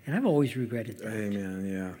 And I've always regretted that. Amen,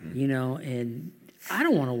 yeah. You know, and I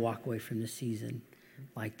don't want to walk away from the season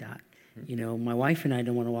like that. You know, my wife and I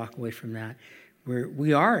don't want to walk away from that.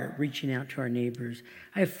 We are reaching out to our neighbors.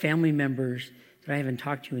 I have family members that I haven't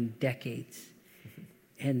talked to in decades.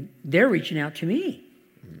 And they're reaching out to me.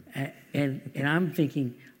 And I'm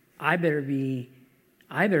thinking, I better be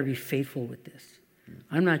faithful with this.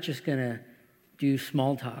 I'm not just going to do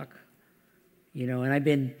small talk, you know, and I've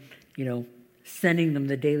been, you know, sending them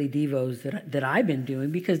the daily devos that I've been doing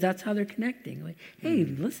because that's how they're connecting. Like, hey,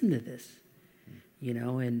 listen to this, you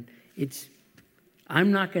know, and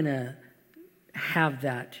I'm not going to have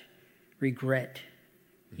that regret,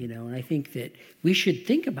 you know, and I think that we should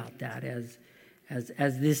think about that as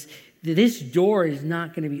this door is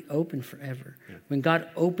not going to be open forever. Yeah. When God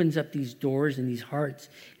opens up these doors and these hearts,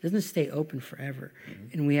 it doesn't stay open forever.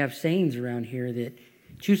 And we have sayings around here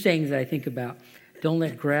two sayings that I think about: don't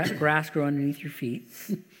let grass grow underneath your feet,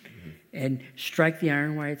 and strike the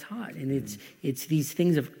iron while it's hot. And it's these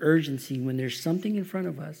things of urgency. When there's something in front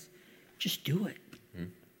of us, just do it.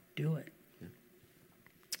 Do it.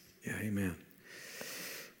 Yeah, amen.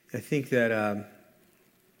 I think that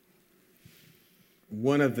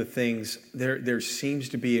one of the things, there seems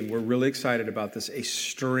to be, and we're really excited about this, a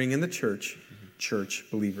stirring in the church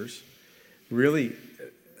believers. Really,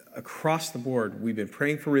 across the board, we've been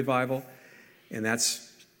praying for revival, and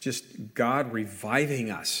that's just God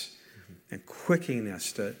reviving us and quickening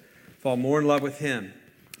us to fall more in love with Him,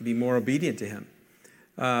 be more obedient to Him.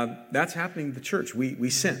 That's happening in the church.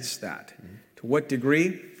 We sense that. To what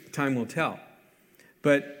degree, time will tell.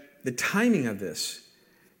 But the timing of this,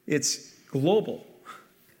 it's global.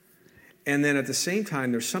 And then at the same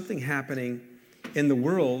time, there's something happening in the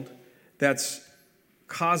world that's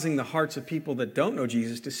causing the hearts of people that don't know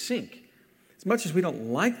Jesus to sink. As much as we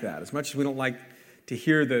don't like that, as much as we don't like to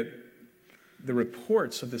hear the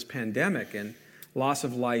reports of this pandemic and loss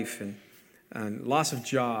of life and loss of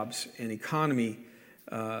jobs and economy,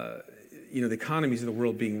 the economies of the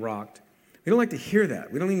world being rocked. We don't like to hear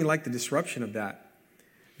that. We don't even like the disruption of that.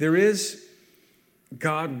 There is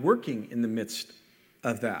God working in the midst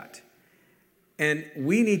of that. And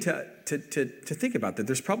we need to think about that.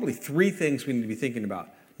 There's probably three things we need to be thinking about.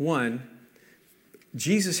 One,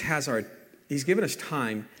 Jesus he's given us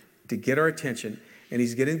time to get our attention, and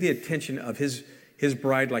he's getting the attention of his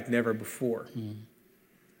bride like never before.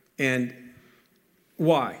 And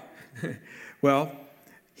why? Well,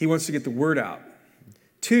 he wants to get the word out.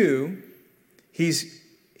 Two, he's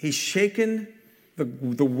shaken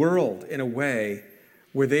the world in a way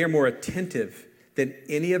where they are more attentive than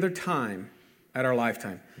any other time at our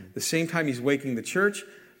lifetime. The same time he's waking the church,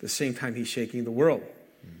 the same time he's shaking the world.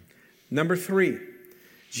 Number three,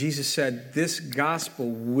 Jesus said this gospel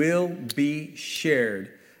will be shared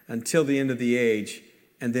until the end of the age,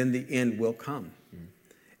 and then the end will come.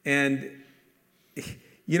 And,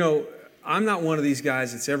 I'm not one of these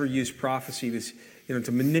guys that's ever used prophecy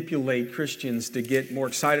to manipulate Christians to get more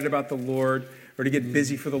excited about the Lord or to get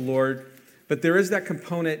busy for the Lord. But there is that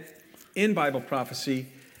component in Bible prophecy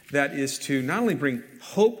that is to not only bring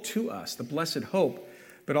hope to us, the blessed hope,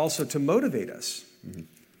 but also to motivate us.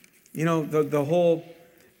 The whole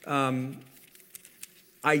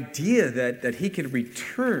idea that he could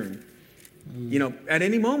return, at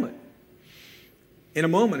any moment. In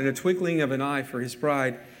a twinkling of an eye for his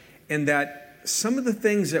bride. And that some of the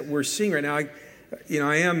things that we're seeing right now,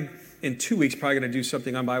 I am in 2 weeks probably going to do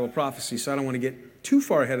something on Bible prophecy, so I don't want to get too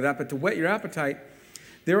far ahead of that. But to whet your appetite,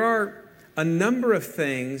 there are a number of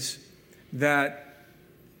things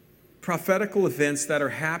prophetical events that are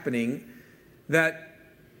happening that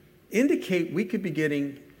indicate we could be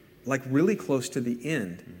getting like really close to the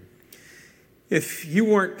end. If you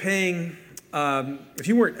weren't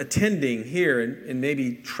attending here and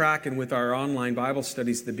maybe tracking with our online Bible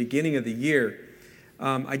studies at the beginning of the year,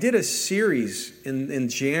 I did a series in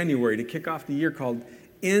January to kick off the year called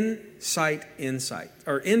End Time Insights.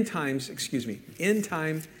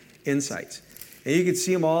 And you can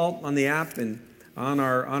see them all on the app and on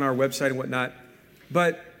our website and whatnot.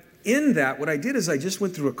 But in that, what I did is I just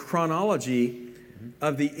went through a chronology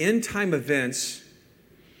of the end time events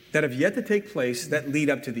that have yet to take place that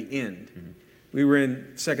lead up to the end. We were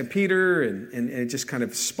in 2 Peter, and it just kind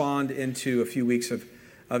of spawned into a few weeks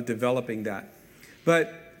of developing that.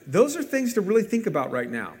 But those are things to really think about right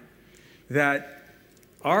now, that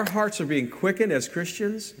our hearts are being quickened as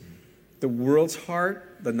Christians. The world's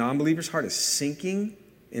heart, the non-believer's heart, is sinking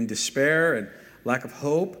in despair and lack of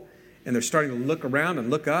hope, and they're starting to look around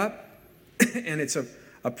and look up, and it's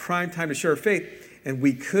a prime time to share faith. And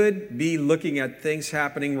we could be looking at things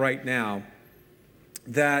happening right now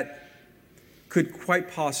that could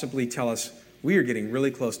quite possibly tell us we are getting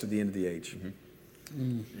really close to the end of the age.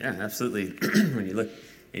 Yeah, absolutely. When you look,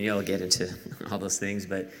 and you'll get into all those things,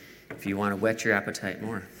 but if you want to whet your appetite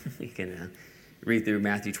more, you can read through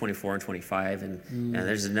Matthew 24 and 25, and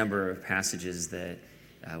there's a number of passages that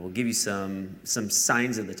will give you some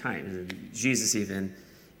signs of the time. And Jesus even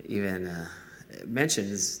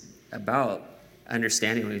mentions about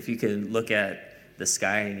understanding, if you can look at the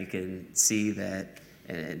sky and you can see that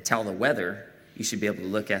and tell the weather, you should be able to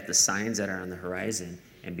look at the signs that are on the horizon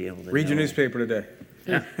and be able to read your newspaper today.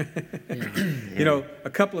 Yeah. A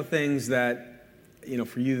couple of things that,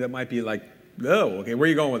 for you that might be like, oh, okay, where are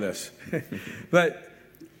you going with this? But,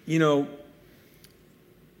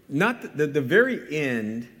 not the very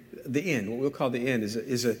end, what we'll call the end,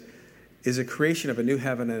 is a creation of a new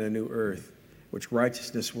heaven and a new earth, which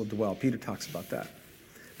righteousness will dwell. Peter talks about that.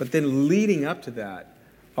 But then leading up to that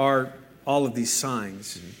are all of these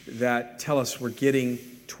signs that tell us we're getting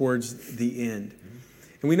towards the end.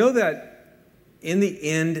 And we know that in the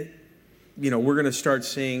end, we're going to start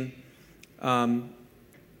seeing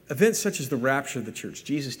events such as the rapture of the church,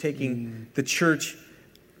 Jesus taking the church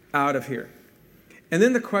out of here. And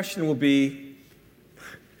then the question will be,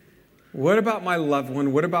 what about my loved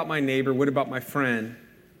one? What about my neighbor? What about my friend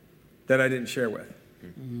that I didn't share with?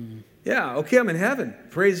 Yeah, okay, I'm in heaven.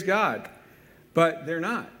 Praise God. But they're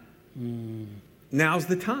not. Now's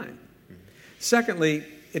the time. Secondly,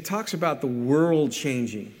 it talks about the world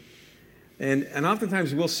changing. And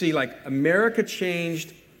oftentimes we'll see like America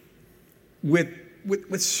changed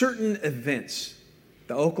with certain events.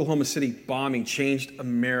 The Oklahoma City bombing changed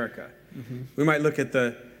America. We might look at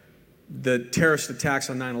the terrorist attacks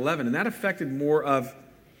on 9/11, and that affected more of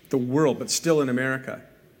the world, but still in America.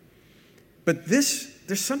 But there's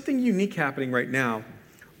something unique happening right now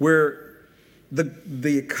where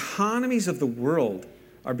the economies of the world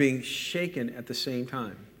are being shaken at the same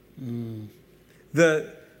time.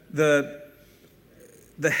 The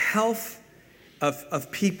health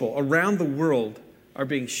of people around the world are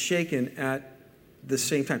being shaken at the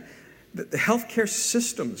same time. The healthcare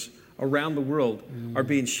systems around the world are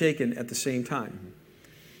being shaken at the same time.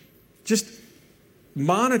 Just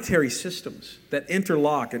monetary systems that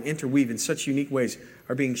interlock and interweave in such unique ways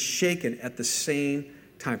are being shaken at the same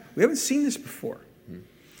time. We haven't seen this before. And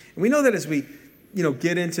we know that as we,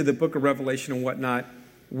 get into the book of Revelation and whatnot,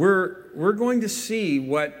 we're going to see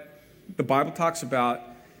what the Bible talks about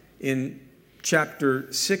in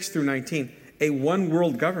chapter 6 through 19. A one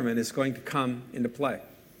world government is going to come into play.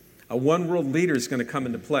 A one world leader is going to come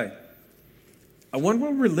into play. A one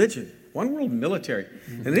world religion, one world military.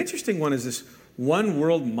 And an interesting one is this one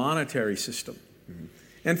world monetary system.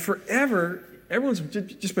 And forever, everyone's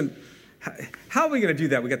just been, how are we going to do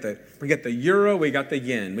that? We got the euro, we got the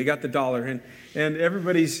yen, we got the dollar, and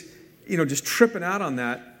everybody's, just tripping out on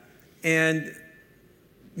that. And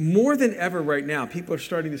more than ever right now, people are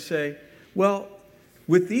starting to say, well,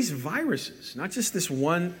 with these viruses, not just this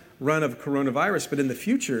one run of coronavirus, but in the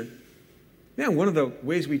future, one of the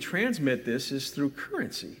ways we transmit this is through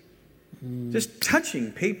currency. Just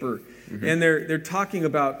touching paper. And they're talking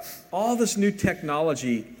about all this new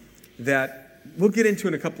technology that we'll get into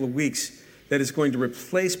in a couple of weeks that is going to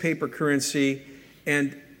replace paper currency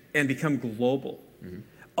and become global.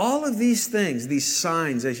 All of these things, these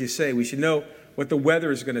signs, as you say, we should know what the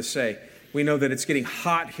weather is going to say. We know that it's getting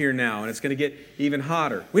hot here now, and it's going to get even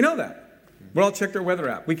hotter. We know that. We'll all check our weather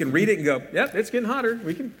app. We can read it and go, yep, it's getting hotter.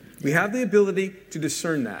 We have the ability to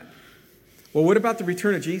discern that. Well, what about the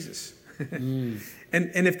return of Jesus? And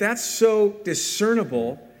if that's so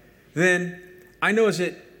discernible, then I know as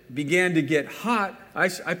it began to get hot, I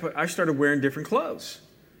started wearing different clothes.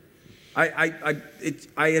 I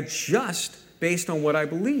adjust based on what I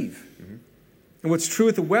believe. And what's true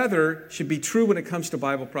with the weather should be true when it comes to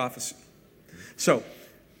Bible prophecy. So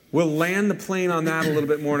we'll land the plane on that a little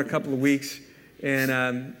bit more in a couple of weeks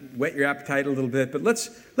and whet your appetite a little bit. But let's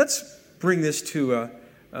bring this to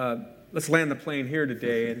let's land the plane here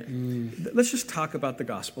today, and let's just talk about the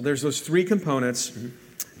gospel. There's those three components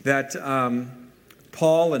that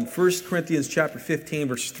Paul in 1 Corinthians chapter 15,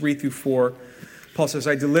 verses 3 through 4, Paul says,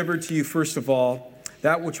 I delivered to you first of all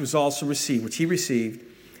that which was also received, which he received.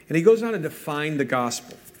 And he goes on to define the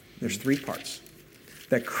gospel. There's three parts.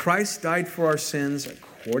 That Christ died for our sins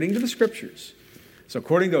according to the Scriptures. So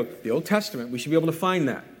according to the Old Testament, we should be able to find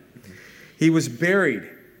that. He was buried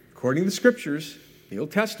according to the Scriptures. The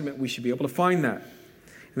Old Testament, we should be able to find that.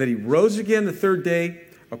 And that he rose again the third day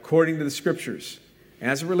according to the Scriptures.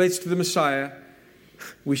 As it relates to the Messiah,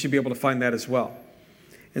 we should be able to find that as well.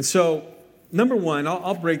 And so, number one,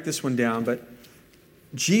 I'll break this one down, but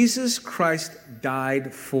Jesus Christ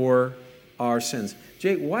died for our sins.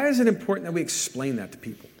 Jay, why is it important that we explain that to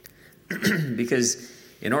people? Because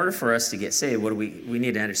in order for us to get saved, we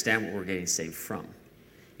need to understand what we're getting saved from.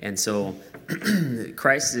 And so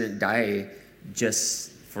Christ didn't die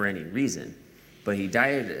just for any reason, but he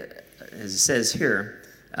died, as it says here,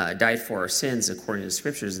 died for our sins according to the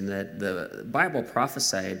Scriptures, and that the Bible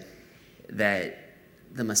prophesied that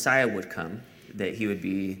the Messiah would come, that he would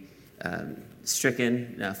be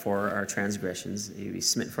stricken for our transgressions, he would be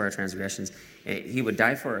smitten for our transgressions, and he would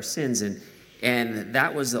die for our sins, and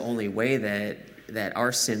that was the only way that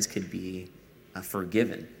our sins could be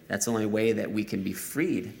forgiven. That's the only way that we can be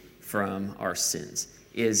freed from our sins,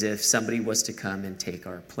 is if somebody was to come and take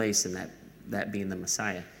our place, and that being the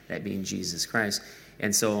Messiah, that being Jesus Christ.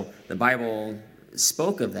 And so the Bible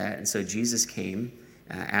spoke of that, and so Jesus came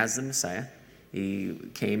as the Messiah. He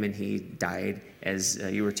came and he died, as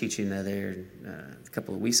you were teaching there a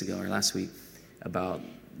couple of weeks ago or last week, about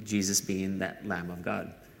Jesus being that Lamb of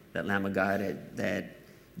God. That Lamb of God that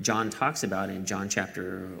John talks about in John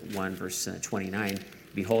chapter 1, verse 29.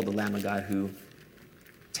 Behold, the Lamb of God who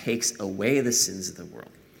takes away the sins of the world.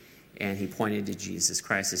 And he pointed to Jesus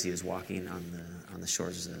Christ as he was walking on the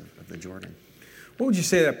shores of the Jordan. What would you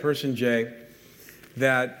say to that person, Jay,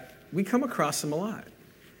 that we come across them a lot?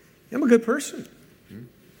 I'm a good person.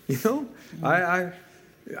 I've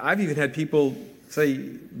even had people say,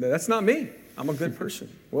 that's not me. I'm a good person.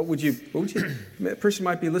 What would you, a person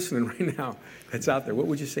might be listening right now that's out there. What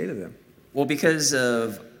would you say to them? Well, because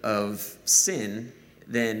of sin,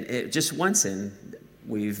 then just one sin,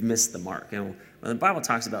 we've missed the mark. And when the Bible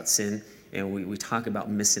talks about sin, and we talk about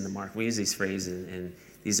missing the mark, we use these phrases, and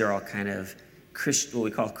these are all kind of what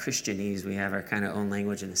we call Christianese. We have our kind of own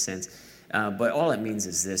language in a sense. But all it means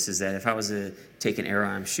is this, is that if I was to take an arrow,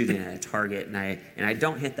 I'm shooting at a target, and I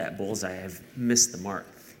don't hit that bullseye, I've missed the mark.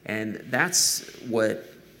 And that's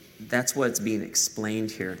what's being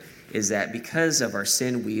explained here, is that because of our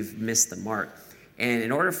sin, we've missed the mark. And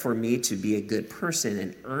in order for me to be a good person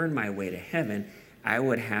and earn my way to heaven, I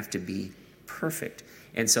would have to be perfect.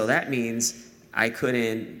 And so that means I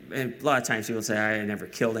couldn't, and a lot of times people say, I never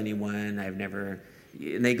killed anyone,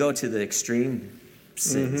 and they go to the extreme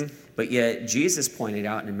sins. Mm-hmm. But yet Jesus pointed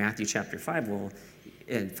out in Matthew chapter 5, well,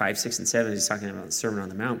 in 5, 6, and 7, he's talking about the Sermon on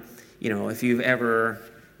the Mount. If you ever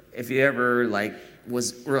like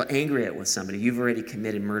was real angry with somebody, you've already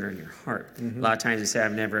committed murder in your heart. Mm-hmm. A lot of times they say,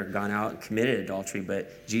 I've never gone out and committed adultery,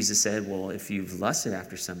 but Jesus said, well, if you've lusted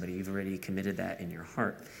after somebody, you've already committed that in your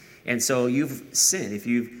heart. And so you've sinned. If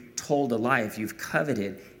you've told a lie, if you've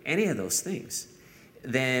coveted any of those things,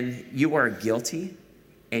 then you are guilty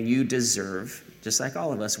and you deserve, just like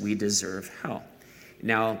all of us, we deserve hell.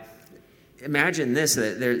 Now, imagine this,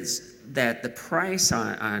 that the price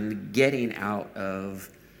on getting out of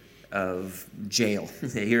jail,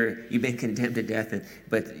 you've been condemned to death,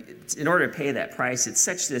 but in order to pay that price, it's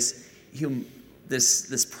such this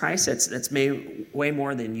price that's made way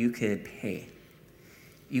more than you could pay.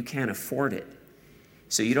 You can't afford it.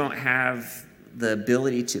 So you don't have the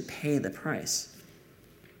ability to pay the price.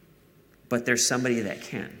 But there's somebody that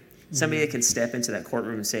can. Mm-hmm. Somebody that can step into that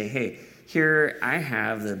courtroom and say, hey, here I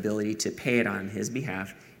have the ability to pay it on his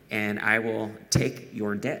behalf, and I will take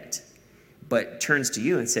your debt. But turns to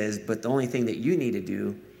you and says, but the only thing that you need to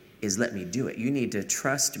do is let me do it. You need to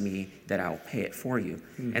trust me that I'll pay it for you.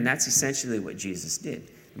 Mm-hmm. And that's essentially what Jesus did.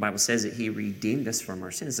 The Bible says that he redeemed us from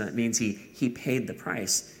our sins. That means he paid the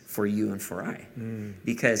price for you and for I.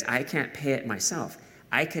 Because I can't pay it myself.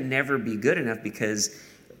 I can never be good enough, because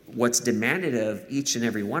what's demanded of each and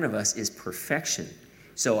every one of us is perfection.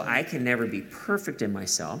 So I can never be perfect in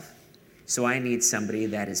myself. So I need somebody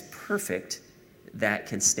that is perfect that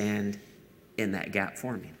can stand in that gap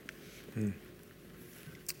for me.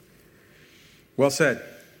 Well said.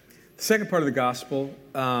 The second part of the gospel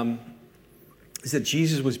is that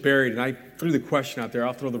Jesus was buried, and I threw the question out there.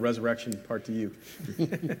 I'll throw the resurrection part to you.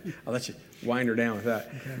 I'll let you wind her down with that.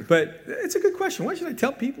 Okay. But it's a good question. Why should I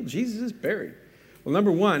tell people Jesus is buried? Well,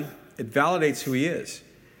 number one, it validates who he is.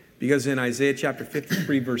 Because in Isaiah chapter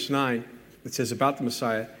 53, verse 9, it says about the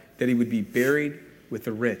Messiah that he would be buried with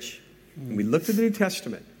the rich. And we look at the New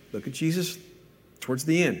Testament. Look at Jesus towards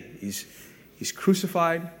the end. He's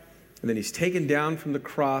crucified, and then he's taken down from the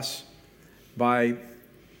cross by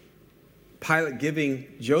Pilate giving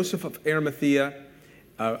Joseph of Arimathea,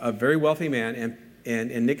 a very wealthy man,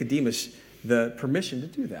 and Nicodemus the permission to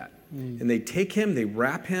do that. And they take him, they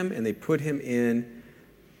wrap him, and they put him in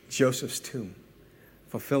Joseph's tomb,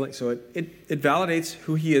 fulfilling. So it validates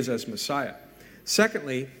who he is as Messiah.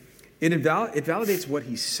 Secondly, it validates what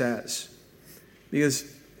he says,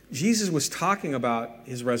 because Jesus was talking about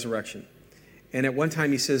his resurrection. And at one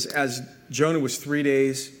time he says, as Jonah was 3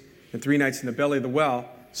 days and 3 nights in the belly of the well,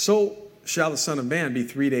 so shall the Son of Man be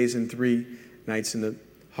 3 days and 3 nights in the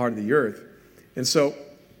heart of the earth. And so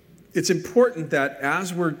it's important that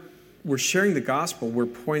as we're sharing the gospel, we're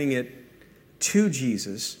pointing them to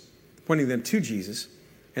Jesus,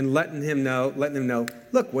 and letting them know,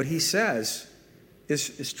 look, what he says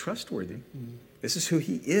is trustworthy. Mm-hmm. This is who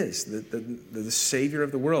he is, the Savior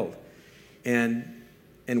of the world. And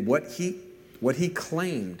what he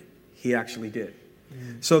claimed, he actually did.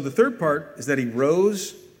 Mm-hmm. So the third part is that he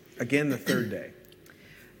rose again the third day.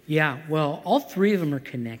 Yeah, well, all three of them are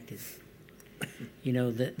connected.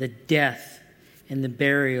 The death and the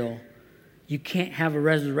burial, you can't have a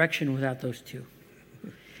resurrection without those two.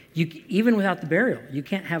 Even without the burial, you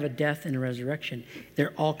can't have a death and a resurrection.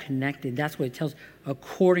 They're all connected. That's what it tells,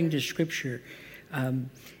 according to Scripture.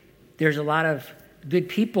 There's a lot of good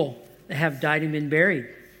people that have died and been buried.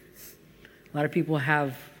 A lot of people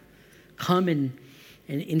have come and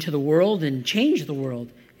into the world and changed the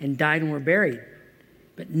world and died and were buried.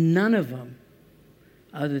 But none of them,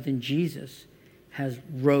 other than Jesus, has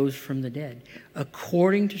rose from the dead.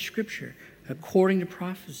 According to Scripture, according to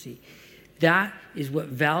prophecy. That is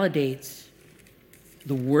what validates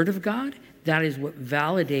the Word of God. That is what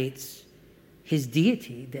validates his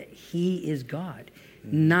deity, that he is God.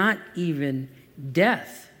 Mm-hmm. Not even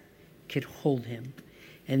death could hold him.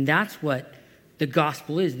 And that's what the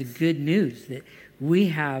gospel is, the good news that we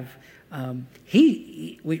have.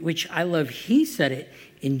 Which I love, he said it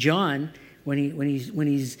in John when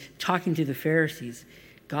he's talking to the Pharisees.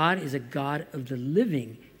 God is a God of the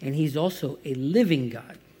living, and he's also a living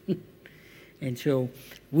God. And so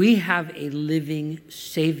we have a living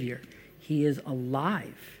Savior. He is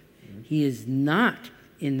alive. He is not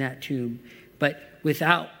in that tomb. But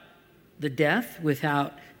without the death,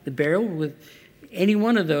 without the burial, with any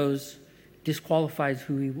one of those disqualifies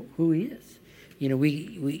who he is. You know,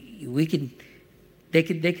 they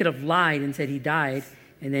could have lied and said he died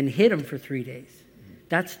and then hid him for 3 days.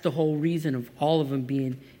 That's the whole reason of all of them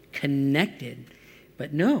being connected.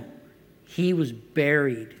 But no, he was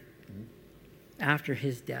buried after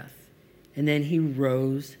his death. And then he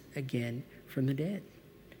rose again from the dead.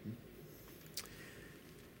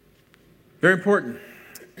 Very important.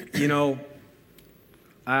 You know,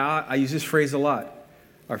 I use this phrase a lot.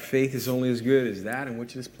 Our faith is only as good as that in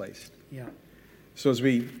which it is placed. Yeah. So as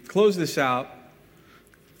we close this out,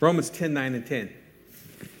 Romans 10, 9 and 10.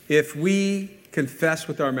 If we confess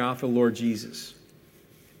with our mouth the Lord Jesus,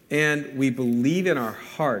 and we believe in our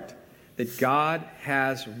heart that God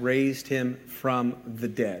has raised him from the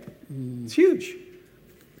dead. It's huge.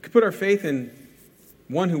 We could put our faith in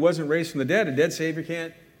one who wasn't raised from the dead. A dead Savior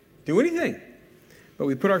can't do anything. But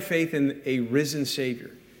we put our faith in a risen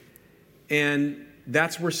Savior. And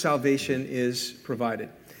that's where salvation is provided.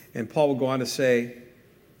 And Paul will go on to say,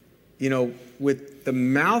 you know, with the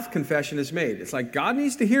mouth confession is made. It's like God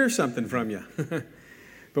needs to hear something from you.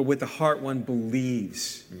 But with the heart one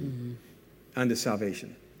believes unto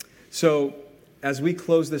salvation. So as we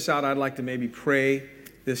close this out, I'd like to maybe pray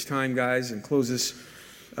this time, guys, and close this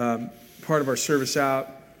part of our service out.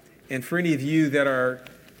 And for any of you that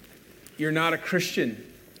you're not a Christian,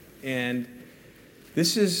 and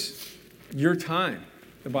this is your time.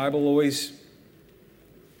 The Bible always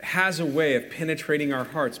has a way of penetrating our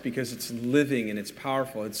hearts because it's living and it's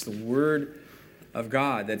powerful. It's the Word of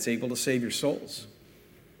God that's able to save your souls.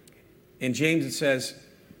 In James it says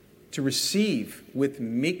to receive with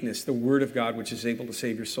meekness the Word of God which is able to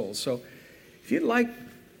save your souls. So if you'd like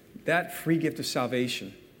that free gift of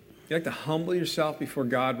salvation, if you'd like to humble yourself before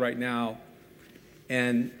God right now,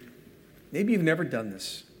 and maybe you've never done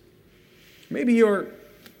this. Maybe you're,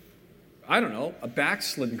 I don't know, a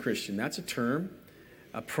backslidden Christian. That's a term.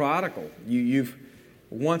 A prodigal. You've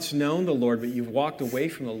once known the Lord, but you've walked away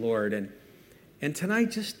from the Lord. And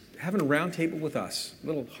tonight, just having a round table with us, a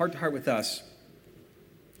little heart-to-heart with us.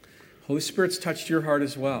 Holy Spirit's touched your heart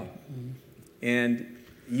as well. And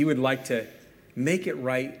you would like to make it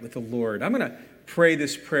right with the Lord. I'm going to pray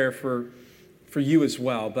this prayer for you as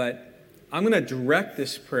well, but I'm going to direct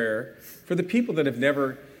this prayer for the people that have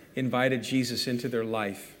never invited Jesus into their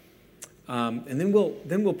life. And then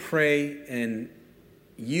we'll pray, and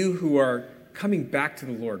you who are coming back to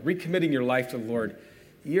the Lord, recommitting your life to the Lord,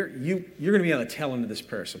 you're going to be on the tail end of this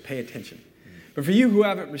prayer, so pay attention. But for you who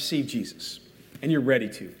haven't received Jesus, and you're ready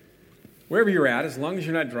to, wherever you're at, as long as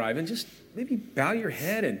you're not driving, just maybe bow your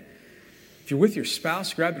head, and if you're with your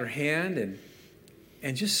spouse, grab their hand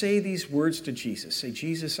and just say these words to Jesus. Say,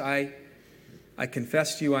 Jesus, I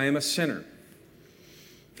confess to you I am a sinner.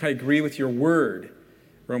 I agree with your word,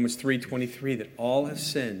 Romans 3:23, that all have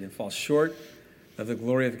sinned and fall short of the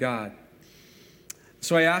glory of God.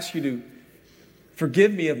 So I ask you to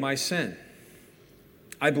forgive me of my sin.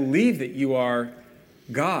 I believe that you are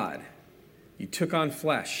God. You took on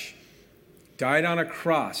flesh, died on a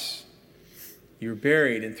cross. You were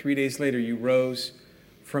buried, and 3 days later you rose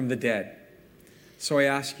from the dead. So I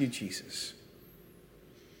ask you, Jesus,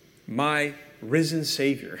 my risen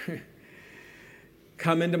Savior,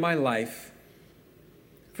 come into my life,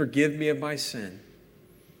 forgive me of my sin,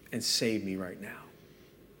 and save me right now.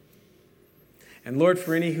 And Lord,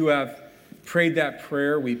 for any who have prayed that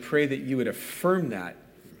prayer, we pray that you would affirm that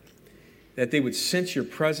they would sense your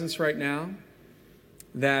presence right now,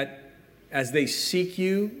 that as they seek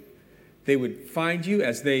you, they would find you.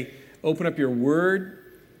 As they open up your word,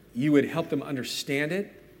 you would help them understand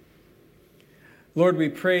it. Lord, we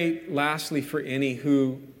pray lastly for any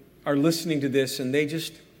who are listening to this and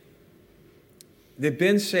they've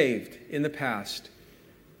been saved in the past,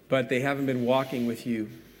 but they haven't been walking with you.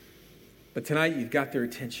 But tonight you've got their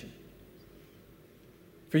attention.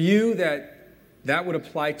 For you that would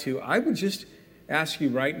apply to, I would just ask you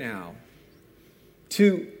right now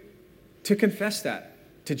to confess that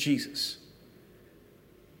to Jesus.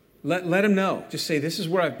 Let him know. Just say, this is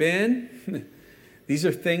where I've been. These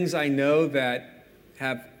are things I know that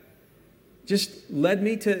have just led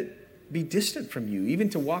me to be distant from you, even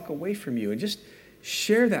to walk away from you, and just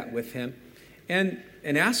share that with him and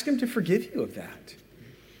ask him to forgive you of that.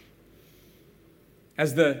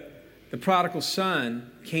 As the prodigal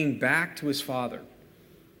son came back to his father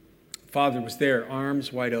was there,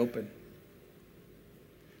 arms wide open.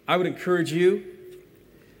 I would encourage you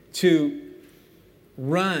to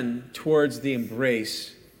run towards the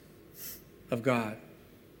embrace of God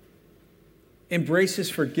Embrace his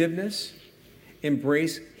forgiveness.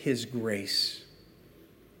 Embrace his grace.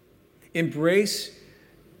 Embrace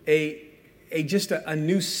just a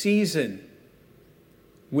new season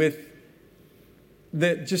with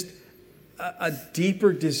a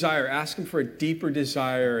deeper desire. Ask him for a deeper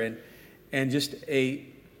desire and just a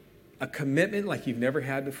commitment like you've never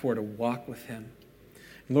had before to walk with him.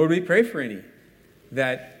 And Lord, we pray for any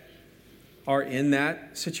that are in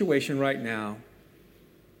that situation right now,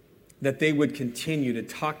 that they would continue to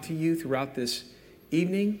talk to you throughout this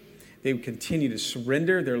evening. They would continue to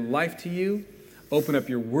surrender their life to you, open up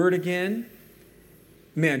your word again.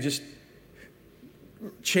 Man, just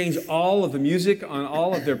change all of the music on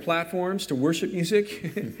all of their platforms to worship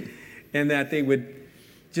music, and that they would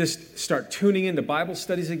just start tuning into Bible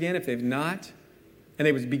studies again if they've not, and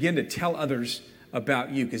they would begin to tell others about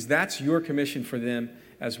you, because that's your commission for them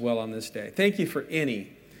as well on this day. Thank you for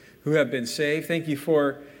any who have been saved. Thank you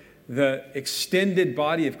for the extended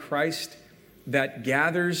body of Christ that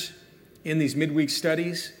gathers in these midweek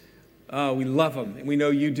studies. We love them, and we know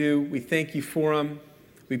you do. We thank you for them.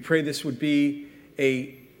 We pray this would be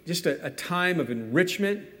just a time of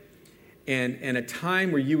enrichment and a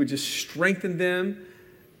time where you would just strengthen them.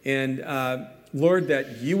 And Lord,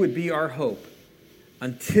 that you would be our hope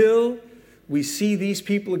until we see these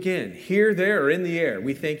people again, here, there, or in the air.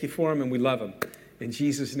 We thank you for them and we love them. In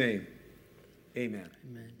Jesus' name, amen.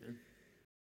 Amen.